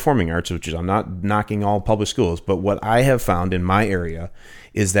least in the performing arts, which is I'm not knocking all public schools, but what I have found in my area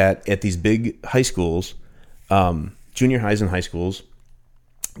is that at these big high schools, junior highs and high schools,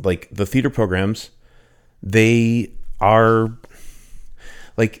 like the theater programs, they are...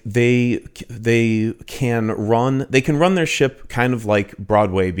 Like they can run their ship kind of like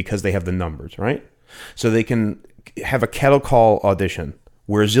Broadway because they have the numbers, right? So they can have a cattle call audition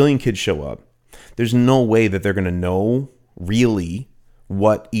where a zillion kids show up. There's no way that they're going to know really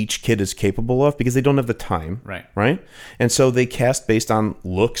what each kid is capable of because they don't have the time, right? And so they cast based on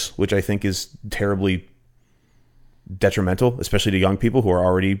looks, which I think is terribly detrimental, especially to young people who are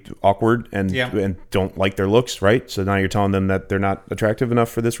already awkward and don't like their looks, right? So now you're telling them that they're not attractive enough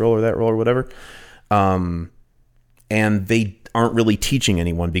for this role or that role or whatever. And they aren't really teaching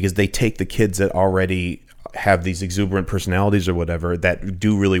anyone because they take the kids that already have these exuberant personalities or whatever that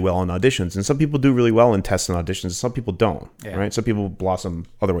do really well in auditions. And some people do really well in tests and auditions, and some people don't, right? Some people blossom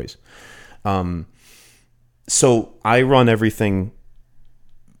other ways. So I run everything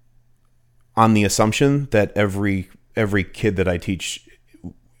on the assumption that every kid that I teach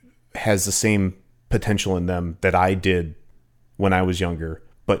has the same potential in them that I did when I was younger,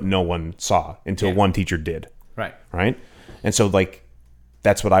 but no one saw until one teacher did. Right. And so like,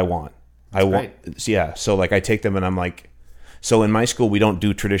 that's what I want. So like I take them and I'm like, so in my school, we don't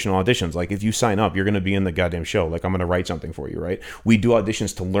do traditional auditions. Like if you sign up, you're going to be in the goddamn show. Like I'm going to write something for you. Right. We do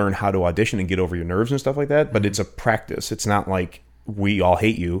auditions to learn how to audition and get over your nerves and stuff like that. But it's a practice. It's not like, we all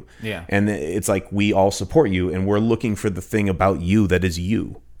hate you. Yeah. And it's like we all support you and we're looking for the thing about you that is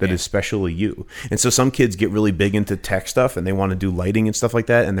you. that is specially you. And so some kids get really big into tech stuff and they want to do lighting and stuff like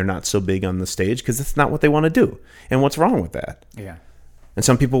that, and they're not so big on the stage because that's not what they want to do. And what's wrong with that? Yeah. And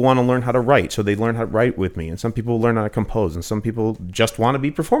some people want to learn how to write, so they learn how to write with me. And some people learn how to compose, and some people just want to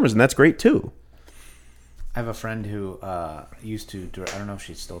be performers, and that's great too. I have a friend who used to direct, I don't know if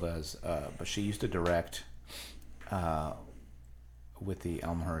she still does, but she used to direct with the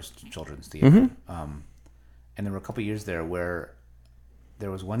Elmhurst Children's Theater. Mm-hmm. And there were a couple years there where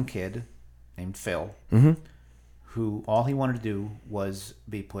there was one kid named Phil mm-hmm. who all he wanted to do was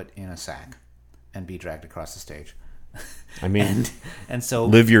be put in a sack and be dragged across the stage. I mean, and so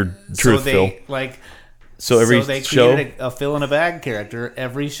live your truth, Phil. So they created a Phil in a bag character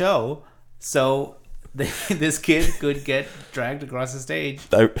every show. So this kid could get dragged across the stage,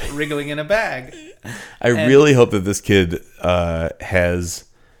 wriggling in a bag. I really hope that this kid has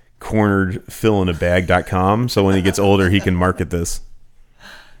cornered philinabag.com, so when he gets older, he can market this.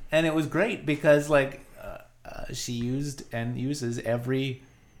 And it was great because she used and uses every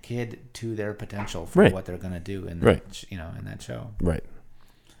kid to their potential for what they're going to do in that, in that show. Right.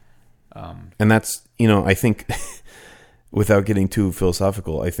 And that's, I think without getting too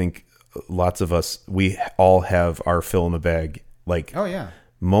philosophical, I think lots of us, we all have our fill in the bag,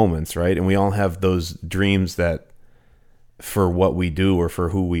 moments, right? And we all have those dreams that for what we do or for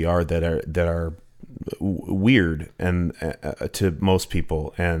who we are that are weird and to most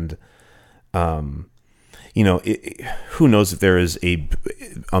people. And, who knows if there is a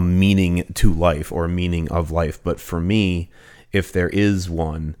meaning to life or a meaning of life. But for me, if there is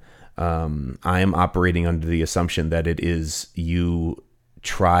one, I am operating under the assumption that it is you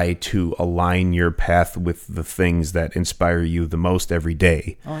try to align your path with the things that inspire you the most every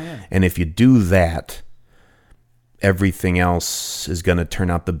day. Oh, yeah. And if you do that, everything else is going to turn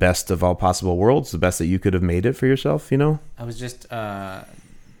out the best of all possible worlds, the best that you could have made it for yourself, I was just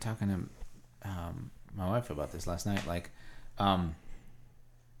talking to my wife about this last night.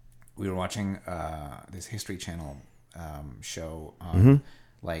 We were watching this History Channel show on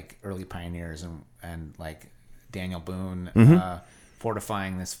early pioneers and Daniel Boone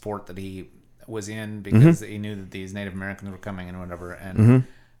fortifying this fort that he was in because he knew that these Native Americans were coming and whatever. And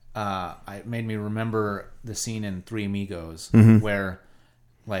it made me remember the scene in Three Amigos where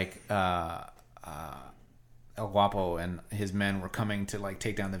El Guapo and his men were coming to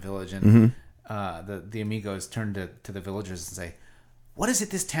take down the village, and the Amigos turned to the villagers and say, "What is it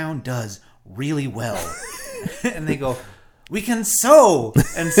this town does really well?" And they go, "We can sew."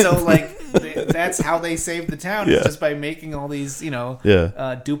 And so that's how they saved the town, just by making all these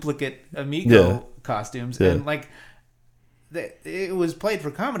duplicate Amigo costumes. And it was played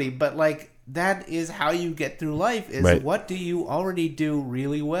for comedy, but that is how you get through life, is what do you already do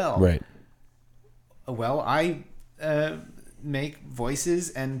really well? Right. Well, I make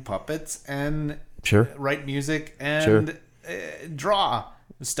voices and puppets and write music and draw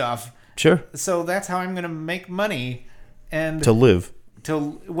stuff. Sure. So that's how I'm going to make money and to live.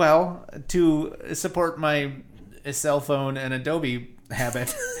 To support my cell phone and Adobe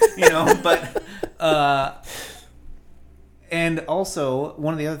habit, but and also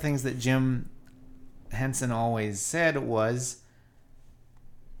one of the other things that Jim Henson always said was,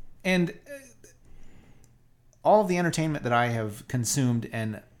 and all of the entertainment that I have consumed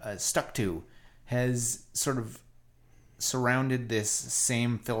and stuck to has sort of surrounded this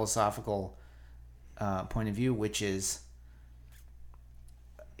same philosophical point of view, which is,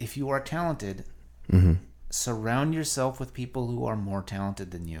 if you are talented, surround yourself with people who are more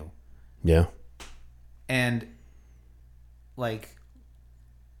talented than you. Yeah. And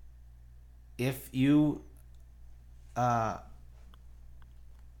if you want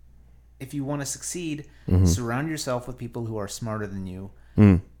to succeed, surround yourself with people who are smarter than you,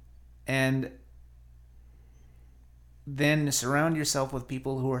 and then surround yourself with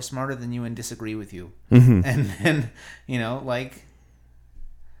people who are smarter than you and disagree with you. And then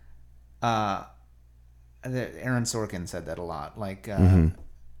Aaron Sorkin said that a lot.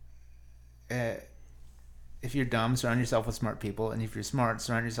 If you're dumb, surround yourself with smart people, and if you're smart,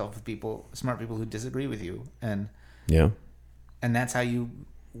 surround yourself with smart people who disagree with you. And that's how you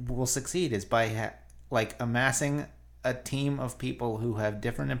will succeed, is by amassing a team of people who have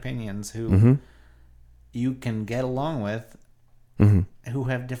different opinions, who you can get along with, who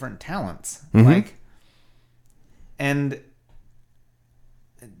have different talents, and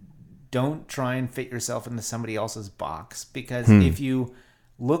don't try and fit yourself into somebody else's box, because if you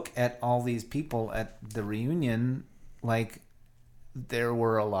look at all these people at the reunion, there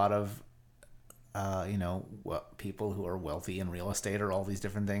were a lot of people who are wealthy in real estate or all these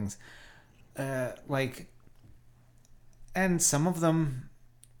different things, and some of them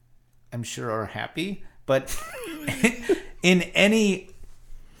I'm sure are happy, but in any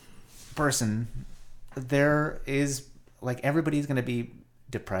person, there is like everybody's going to be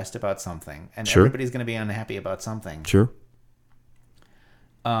depressed about something, and Sure. everybody's going to be unhappy about something. Sure.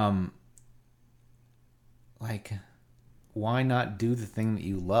 Like, why not do the thing that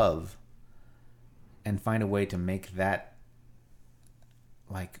you love and find a way to make that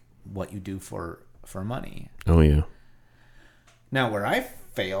like what you do for money? Oh yeah. Now, where I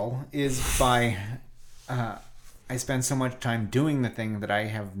fail is by I spend so much time doing the thing that I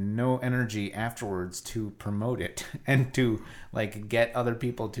have no energy afterwards to promote it and to like get other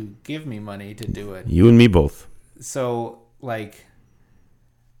people to give me money to do it. You and me both. So like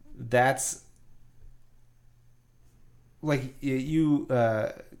that's like you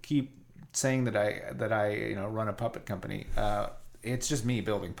keep saying that I run a puppet company. It's just me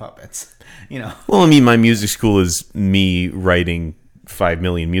building puppets, Well, I mean, my music school is me writing 5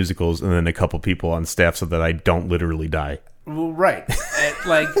 million musicals and then a couple people on staff so that I don't literally die. Well, right.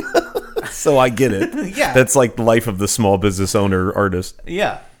 Like, so I get it. Yeah. That's like the life of the small business owner artist.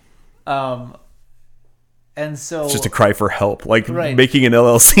 Yeah. And so It's just a cry for help. Like right. Making an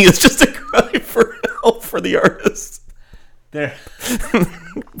LLC is just a cry for help for the artist. There.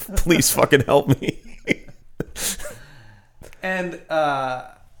 Please fucking help me. And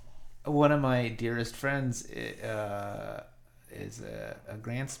one of my dearest friends is a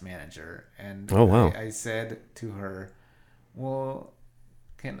grants manager, and oh wow, I said to her, "Well,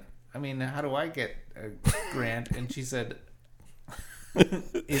 how do I get a grant?" And she said, do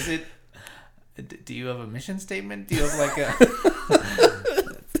you have a mission statement? Do you have like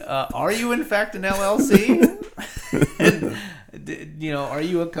a are you in fact an LLC? And, are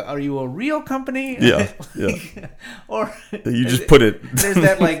you a real company? Yeah. Or you just put it.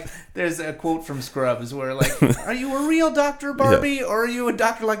 There's a quote from Scrubs where like, are you a real Dr. Barbie, or are you a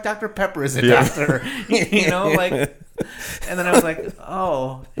doctor like Dr. Pepper is a doctor? Like, and then I was like,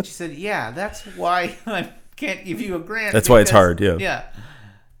 oh, and she said, yeah, that's why I can't give you a grant. That's why it's hard. Yeah. Yeah.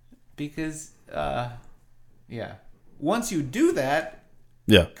 Because, once you do that,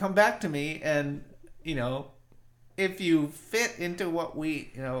 come back to me, and if you fit into what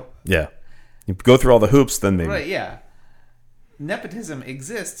we, you go through all the hoops, then maybe. Right, yeah. Nepotism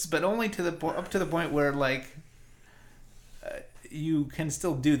exists, but only up to the point where like you can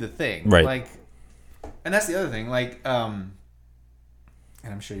still do the thing, right? Like, and that's the other thing, like, and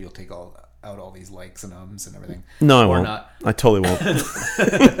I'm sure you'll take out all these likes and ums and everything. No, I won't. Not. I totally won't.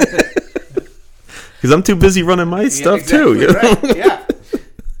 Because I'm too busy running my stuff too. Right? Yeah.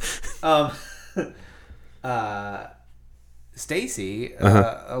 Stacy,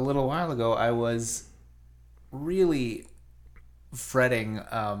 a little while ago, I was really fretting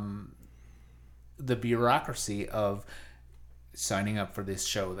the bureaucracy of signing up for this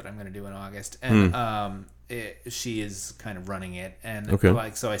show that I'm going to do in August, and she is kind of running it, and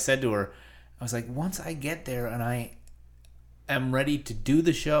so I said to her, I was like, once I get there and I am ready to do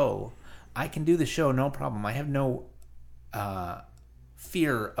the show, I can do the show, no problem. I have no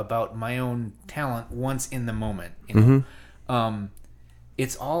fear about my own talent once in the moment.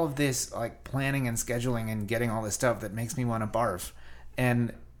 It's all of this like planning and scheduling and getting all this stuff that makes me want to barf.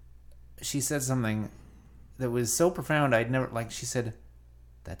 And she said something that was so profound. She said,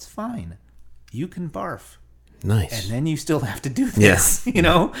 "That's fine. You can barf." Nice. And then you still have to do this,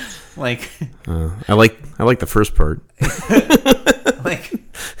 like. I like the first part. Like,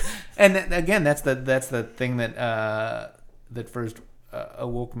 and again, that's the thing that that first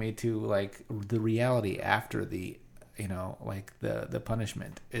awoke me to like the reality after the, like the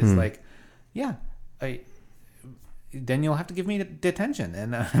punishment is like, then you'll have to give me detention,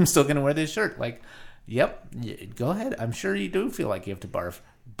 and I'm still gonna wear this shirt. Like, yep, go ahead. I'm sure you do feel like you have to barf.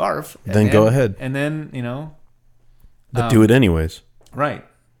 Then go ahead. And then but do it anyways. Right.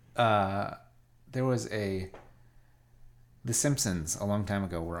 There was The Simpsons a long time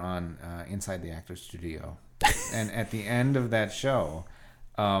ago were on inside the actor's studio, and at the end of that show,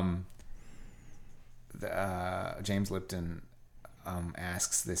 James Lipton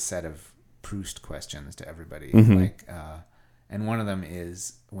asks this set of Proust questions to everybody, like, and one of them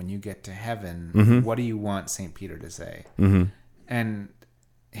is, when you get to heaven, what do you want St. Peter to say? And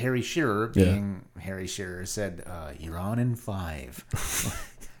Harry Shearer, being Harry Shearer, said, "You're on in 5."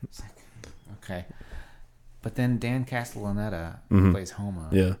 It's like, okay. But then Dan Castellaneta, who plays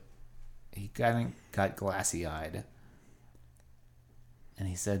Homer, he got glassy-eyed, and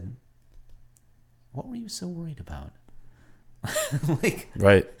he said, "What were you so worried about?"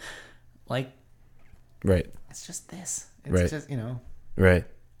 Right. Like, right. it's just this. It's just, Right.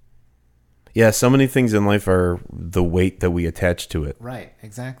 Yeah, so many things in life are the weight that we attach to it. Right,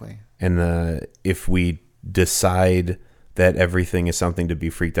 exactly. And if we decide that everything is something to be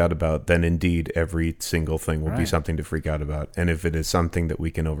freaked out about, then indeed every single thing will be something to freak out about. And if it is something that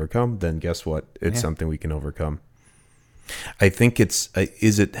we can overcome, then guess what? It's something we can overcome. I think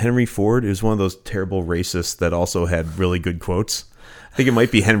is it Henry Ford? It was one of those terrible racists that also had really good quotes. I think it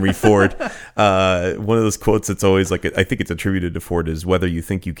might be Henry Ford. One of those quotes that's always like, I think it's attributed to Ford, is whether you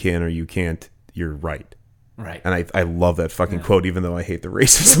think you can or you can't, you're right. Right. And I love that fucking quote, even though I hate the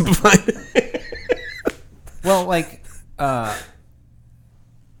racism behind it. Well, like,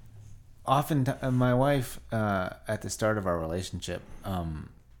 often my wife, at the start of our relationship,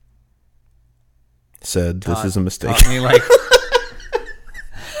 said, this is a mistake. Taught me, like,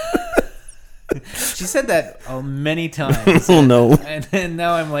 she said that many times. Oh, no. And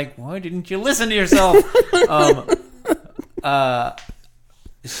now I'm like, why didn't you listen to yourself?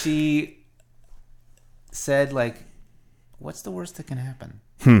 She said, like, what's the worst that can happen?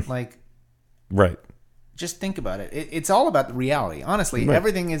 Like, right. just think about it. It's all about the reality. Honestly,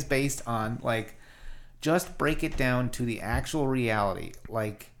 everything is based on, like, just break it down to the actual reality.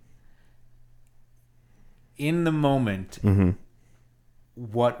 Like, in the moment,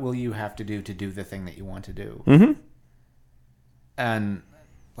 what will you have to do the thing that you want to do? Mm-hmm. And,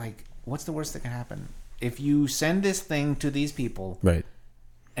 like, what's the worst that can happen? If you send this thing to these people, right,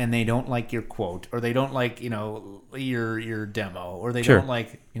 and they don't like your quote, or they don't like, your demo, or they don't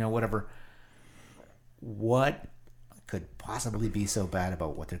like, whatever, what could possibly be so bad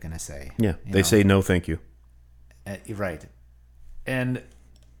about what they're going to say? Yeah, they say no thank you. Right. And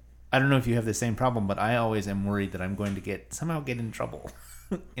I don't know if you have the same problem, but I always am worried that I'm going to somehow get in trouble.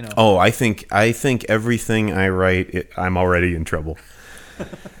 Oh, I think everything I write, I'm already in trouble.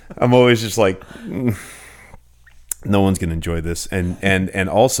 I'm always just like, no one's going to enjoy this, and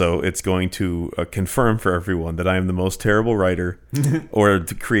also it's going to confirm for everyone that I am the most terrible writer, or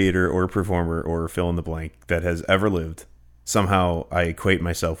creator, or performer, or fill in the blank that has ever lived. Somehow I equate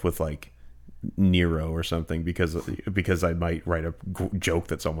myself with, like, Nero or something because I might write a joke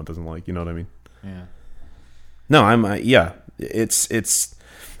that someone doesn't like. You know what I mean? Yeah. No, I'm it's.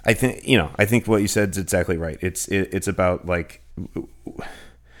 I think what you said is exactly right. It's about, like,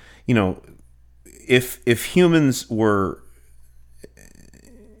 if humans were,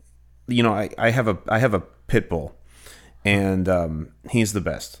 I have a pit bull, and he's the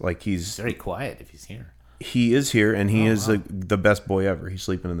best. Like, he's very quiet if he's here. He is here, and he is the best boy ever. He's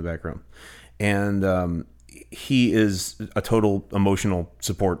sleeping in the back room, and he is a total emotional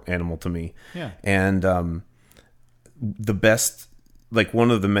support animal to me. Yeah, and the best. Like,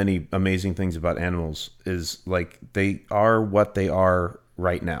 one of the many amazing things about animals is, like, they are what they are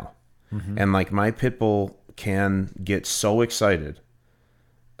right now. Mm-hmm. And, like, my pit bull can get so excited.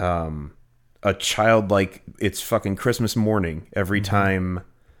 A child, like, it's fucking Christmas morning every time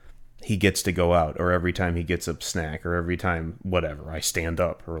he gets to go out, or every time he gets a snack, or every time whatever I stand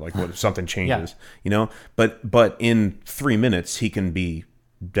up, or, like, what if something changes, But in 3 minutes he can be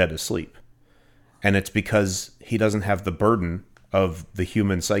dead asleep, and it's because he doesn't have the burden of the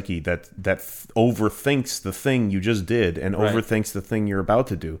human psyche that overthinks the thing you just did, and overthinks the thing you're about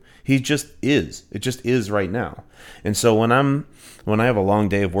to do. He just is. It just is right now. And so when I have a long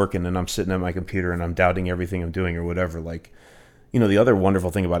day of working and I'm sitting at my computer and I'm doubting everything I'm doing or whatever, like, the other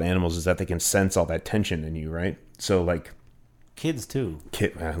wonderful thing about animals is that they can sense all that tension in you, right? So, like, kids too.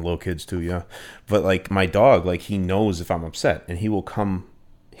 Little kids too, yeah. But, like, my dog, like, he knows if I'm upset, and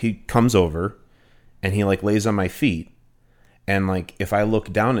he comes over and he, like, lays on my feet. And, like, if I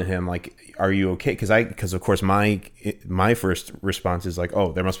look down at him, like, are you okay? Because of course my first response is like,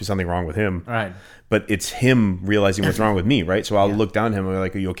 oh, there must be something wrong with him. Right. But it's him realizing what's wrong with me, right? So I'll look down at him and be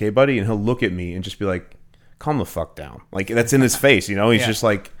like, are you okay, buddy? And he'll look at me and just be like, calm the fuck down. Like, that's in his face, He's just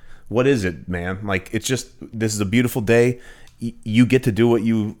like, what is it, man? Like, it's just, this is a beautiful day. You get to do what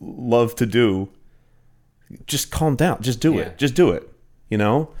you love to do. Just calm down. Just do it. Just do it.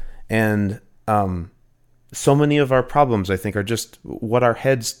 And, so many of our problems, I think, are just what our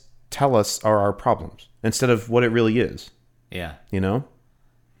heads tell us are our problems instead of what it really is. Yeah.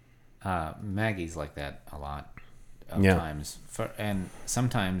 Maggie's like that a lot of times. And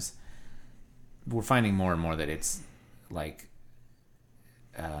sometimes we're finding more and more that it's like,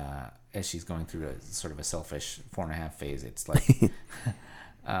 as she's going through a sort of a selfish 4.5 phase, it's like,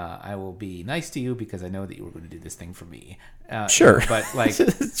 I will be nice to you because I know that you were going to do this thing for me. Sure. But, like,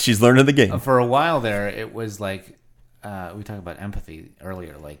 she's learning the game. For a while there, it was like, we talked about empathy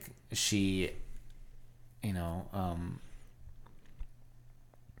earlier. Like, she,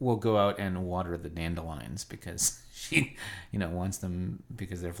 will go out and water the dandelions because she, wants them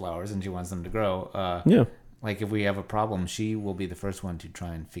because they're flowers and she wants them to grow. Yeah. Like if we have a problem, she will be the first one to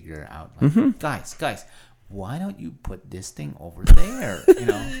try and figure it out. Like, guys, why don't you put this thing over there?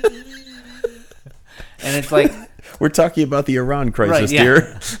 And it's like we're talking about the Iran crisis, right, yeah.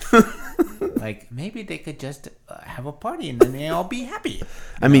 dear. Like maybe they could just have a party and then they all be happy.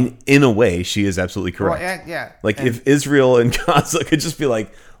 I mean, in a way, she is absolutely correct. Well, yeah. Like if Israel and Gaza could just be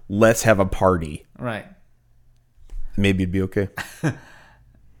like, let's have a party, right? Maybe it'd be okay.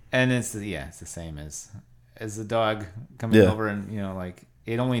 And it's the same as the dog coming over and like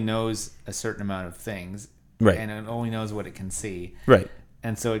it only knows a certain amount of things, right? And it only knows what it can see, right?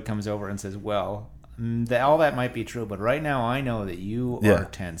 And so it comes over and says, well. All that might be true, but right now I know that you are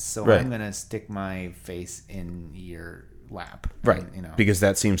tense, so I'm going to stick my face in your lap. Right. And, because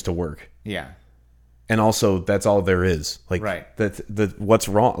that seems to work. Yeah. And also, that's all there is. Like, right. What's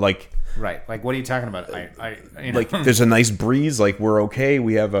wrong? Like, right. Like, what are you talking about? Like, there's a nice breeze. Like, we're okay.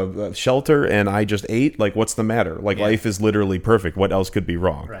 We have a shelter, and I just ate. Like, what's the matter? Like, life is literally perfect. What else could be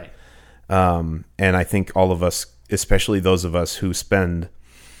wrong? Right. And I think all of us, especially those of us who spend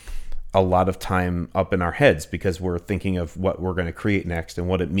a lot of time up in our heads because we're thinking of what we're going to create next and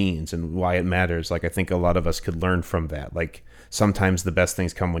what it means and why it matters. Like, I think a lot of us could learn from that. Like, sometimes the best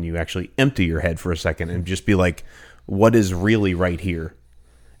things come when you actually empty your head for a second and just be like, what is really right here?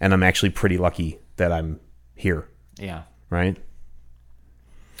 And I'm actually pretty lucky that I'm here. Yeah. Right.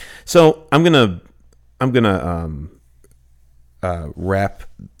 So I'm going to wrap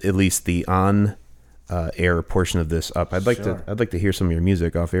at least the air portion of this up. I'd like to hear some of your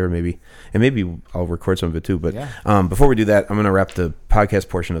music off air, maybe, and maybe I'll record some of it too. But before we do that, I'm going to wrap the podcast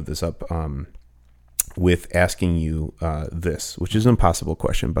portion of this up with asking you this, which is an impossible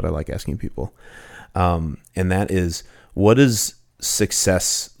question, but I like asking people, and that is, what does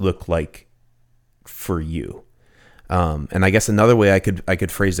success look like for you? And I guess another way I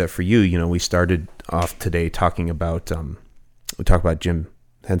could phrase that for you, we started off today talking about we talked about Jim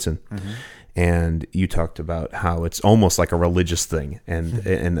Henson. Mm-hmm. And you talked about how it's almost like a religious thing,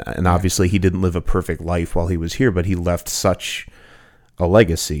 and obviously he didn't live a perfect life while he was here, but he left such a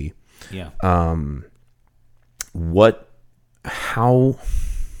legacy. Yeah. How?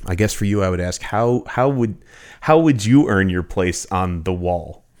 I guess for you, I would ask how would you earn your place on the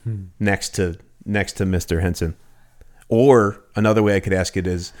wall next to Mr. Henson? Or another way I could ask it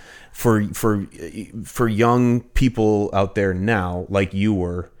is, for young people out there now, like you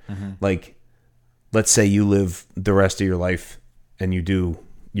were, like. Let's say you live the rest of your life and you do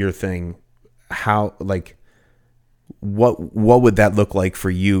your thing. How, like, what would that look like for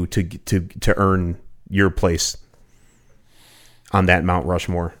you to earn your place on that Mount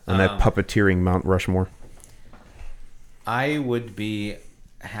Rushmore, on that puppeteering Mount Rushmore? I would be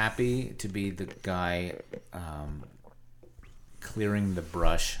happy to be the guy clearing the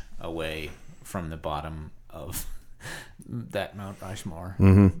brush away from the bottom of that Mount Rushmore,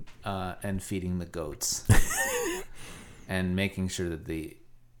 and feeding the goats, and making sure that the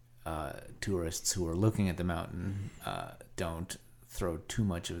tourists who are looking at the mountain don't throw too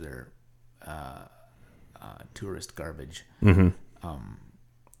much of their tourist garbage.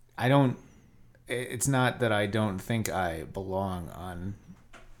 I don't. It's not that I don't think I belong on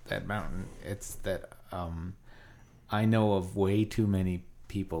that mountain. It's that I know of way too many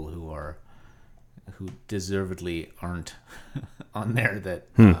people who deservedly aren't on there. That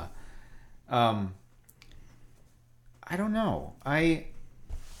I don't know. I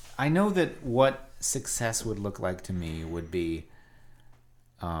know that what success would look like to me would be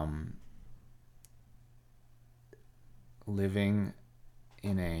living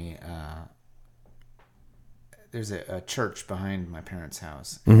in a there's a church behind my parents'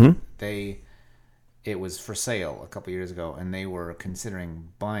 house. It was for sale a couple years ago, and they were considering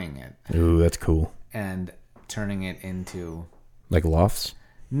buying it. Ooh, that's cool. And turning it into... Like lofts?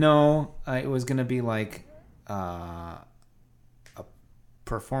 No, it was going to be like a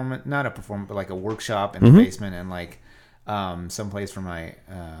performance... Not a performance, but like a workshop in the basement, and like someplace for my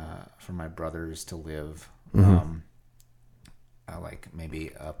brothers to live. Like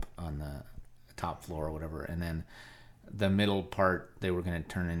maybe up on the top floor or whatever. And then the middle part, they were going to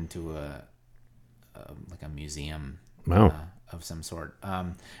turn into like a museum. Wow. Of some sort.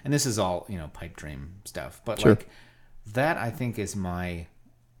 And this is all, pipe dream stuff. But sure. Like that, I think, is my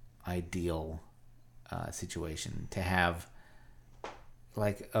ideal situation, to have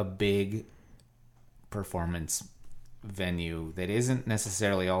like a big performance venue that isn't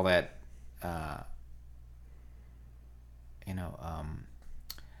necessarily all that,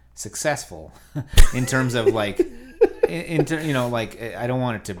 successful in terms of like, like I don't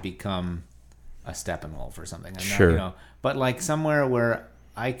want it to become a Steppenwolf or something. I'm Sure. Not, but like somewhere where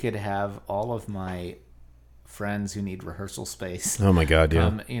I could have all of my friends who need rehearsal space. Oh my God,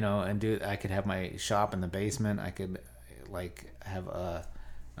 yeah. I could have my shop in the basement. I could like have an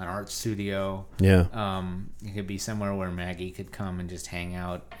art studio. Yeah. It could be somewhere where Maggie could come and just hang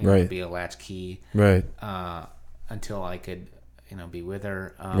out. Right. Be a latchkey. Right. Until I could, be with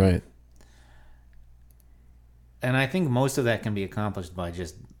her. Right. And I think most of that can be accomplished by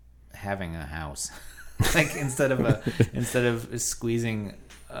just having a house. Like instead of squeezing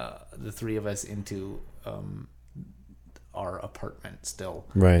the three of us into our apartment still.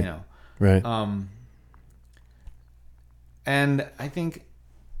 Right. Right. And I think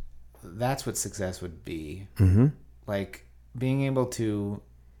that's what success would be. Mm-hmm. Like being able to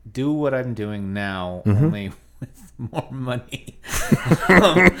do what I'm doing now, Mm-hmm. only with more money.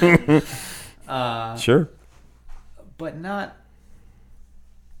 Sure. But not,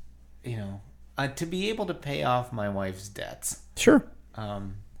 to be able to pay off my wife's debts. Sure.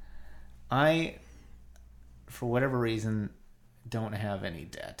 I, for whatever reason, don't have any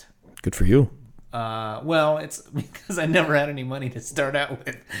debt. Good for you. Well, it's because I never had any money to start out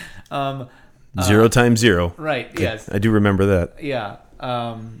with. 0 times 0. Right. Yes. I do remember that. Yeah.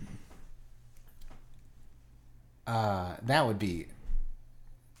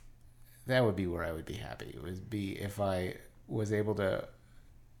 That would be where I would be happy. It would be if I was able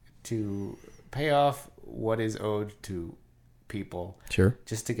to pay off what is owed to people. Sure.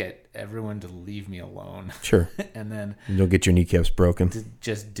 Just to get everyone to leave me alone. Sure. And then You don't get your kneecaps broken. to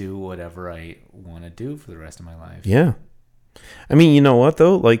just do whatever I want to do for the rest of my life. Yeah. I mean, you know what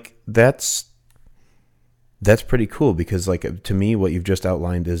though? Like that's pretty cool because like to me what you've just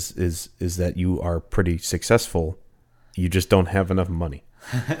outlined is that you are pretty successful. You just don't have enough money.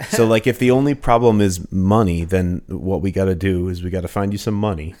 So like if the only problem is money, then what we got to do is we got to find you some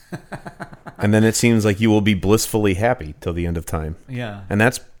money. And then it seems like you will be blissfully happy till the end of time. Yeah. And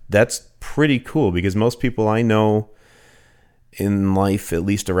that's pretty cool because most people I know in life, at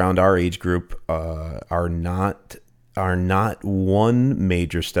least around our age group, are not one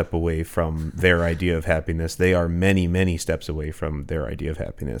major step away from their idea of happiness. They are many, many steps away from their idea of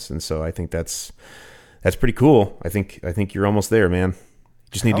happiness. And so I think that's pretty cool. I think you're almost there, man.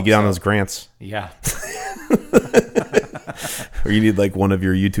 You just need to get on those grants. Yeah. Or you need like one of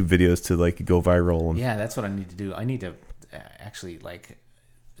your YouTube videos to like go viral. And Yeah, that's what I need to do. I need to actually like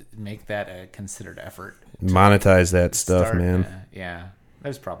make that a considered effort. Monetize that stuff, man. Yeah.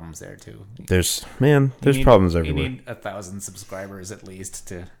 There's problems there too. There's problems everywhere. You need 1,000 subscribers at least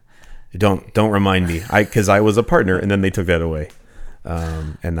to. Don't remind me. Because I was a partner and then they took that away,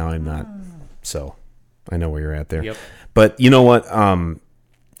 and now I'm not. So I know where you're at there. Yep. But you know what?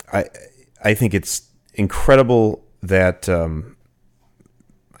 I think it's incredible that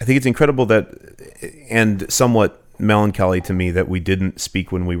and somewhat melancholy to me that we didn't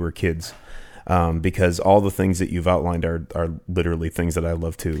speak when we were kids. Because all the things that you've outlined are literally things that I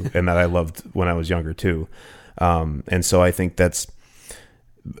love too, and that I loved when I was younger too. And so I think that's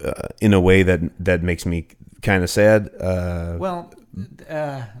in a way that makes me kind of sad.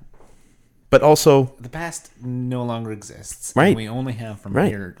 But also the past no longer exists. Right. And we only have from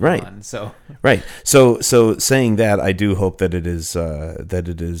here on. So right. So saying that, I do hope that it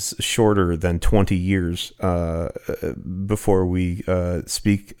is shorter than 20 years before we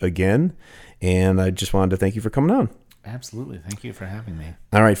speak again. And I just wanted to thank you for coming on. Absolutely. Thank you for having me.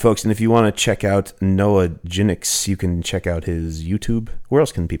 All right, folks. And if you want to check out Noah Ginex, you can check out his YouTube. Where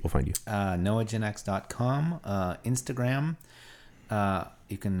else can people find you? NoahGinex.com, Instagram.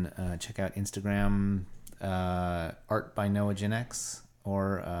 You can check out Instagram, Art by Noah Ginex,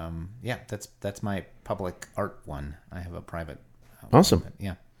 or that's my public art one. I have a private. Awesome. One,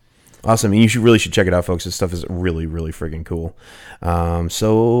 yeah. Awesome. And you really should check it out, folks. This stuff is really, really friggin' cool.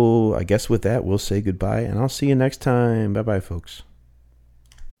 So I guess with that, we'll say goodbye, and I'll see you next time. Bye-bye, folks.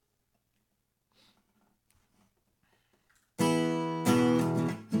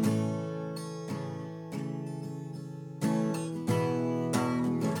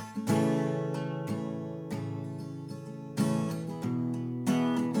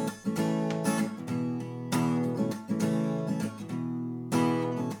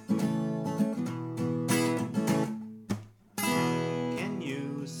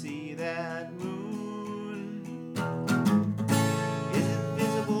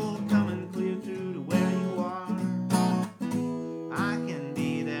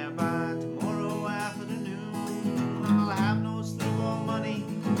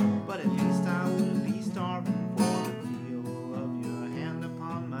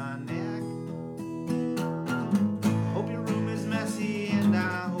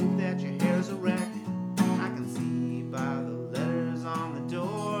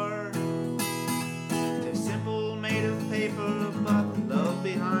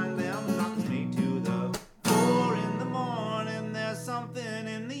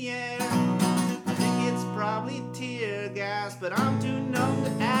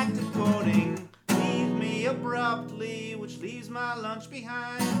 bunch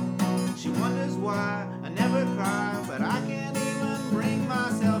behind. She wonders why I never cry, but I can't even bring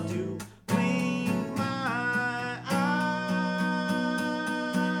myself to blink my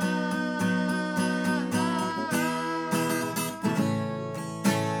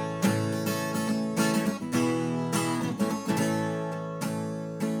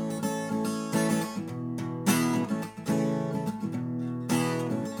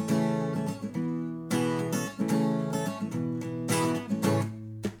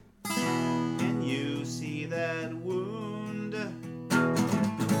that wound.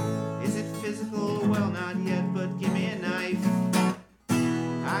 Is it physical? Well, not yet, but give me a knife.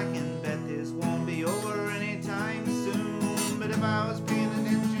 I can bet this won't be over anytime soon, but if I was paying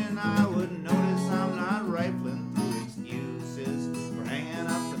attention, I would notice I'm not rifling through excuses for hanging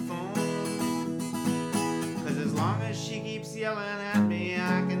up the phone. 'Cause as long as she keeps yelling at me,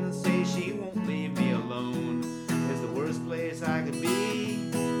 I can say she won't leave me alone. It's the worst place I could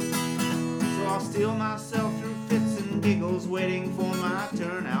be. So I'll steel myself through fits and giggles, waiting for my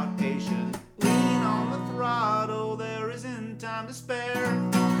turn outpatient. Lean on the throttle, there isn't time to spare.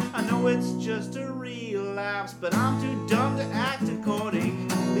 I know it's just a relapse, but I'm too dumb to act according.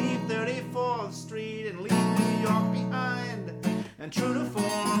 Leave 34th Street and leave New York behind. And true to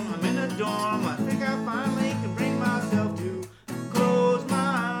form, I'm in a dorm. I think I finally can bring myself to close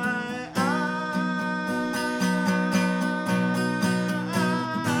my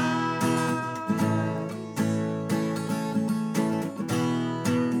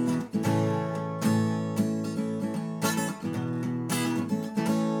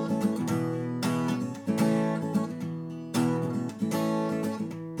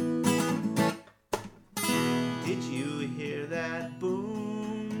Did you hear that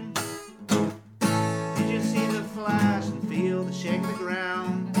boom? Did you see the flash and feel the shake of the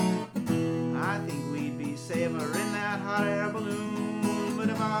ground? I think we'd be safer in that hot air balloon, but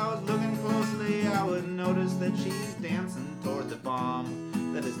if I was looking closely, I would notice that she's dancing toward the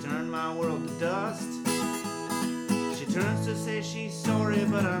bomb that has turned my world to dust. She turns to say she's sorry,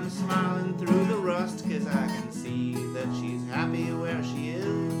 but I'm smiling through the rust, 'cause I can see that she's happy where she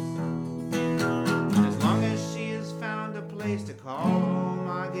is.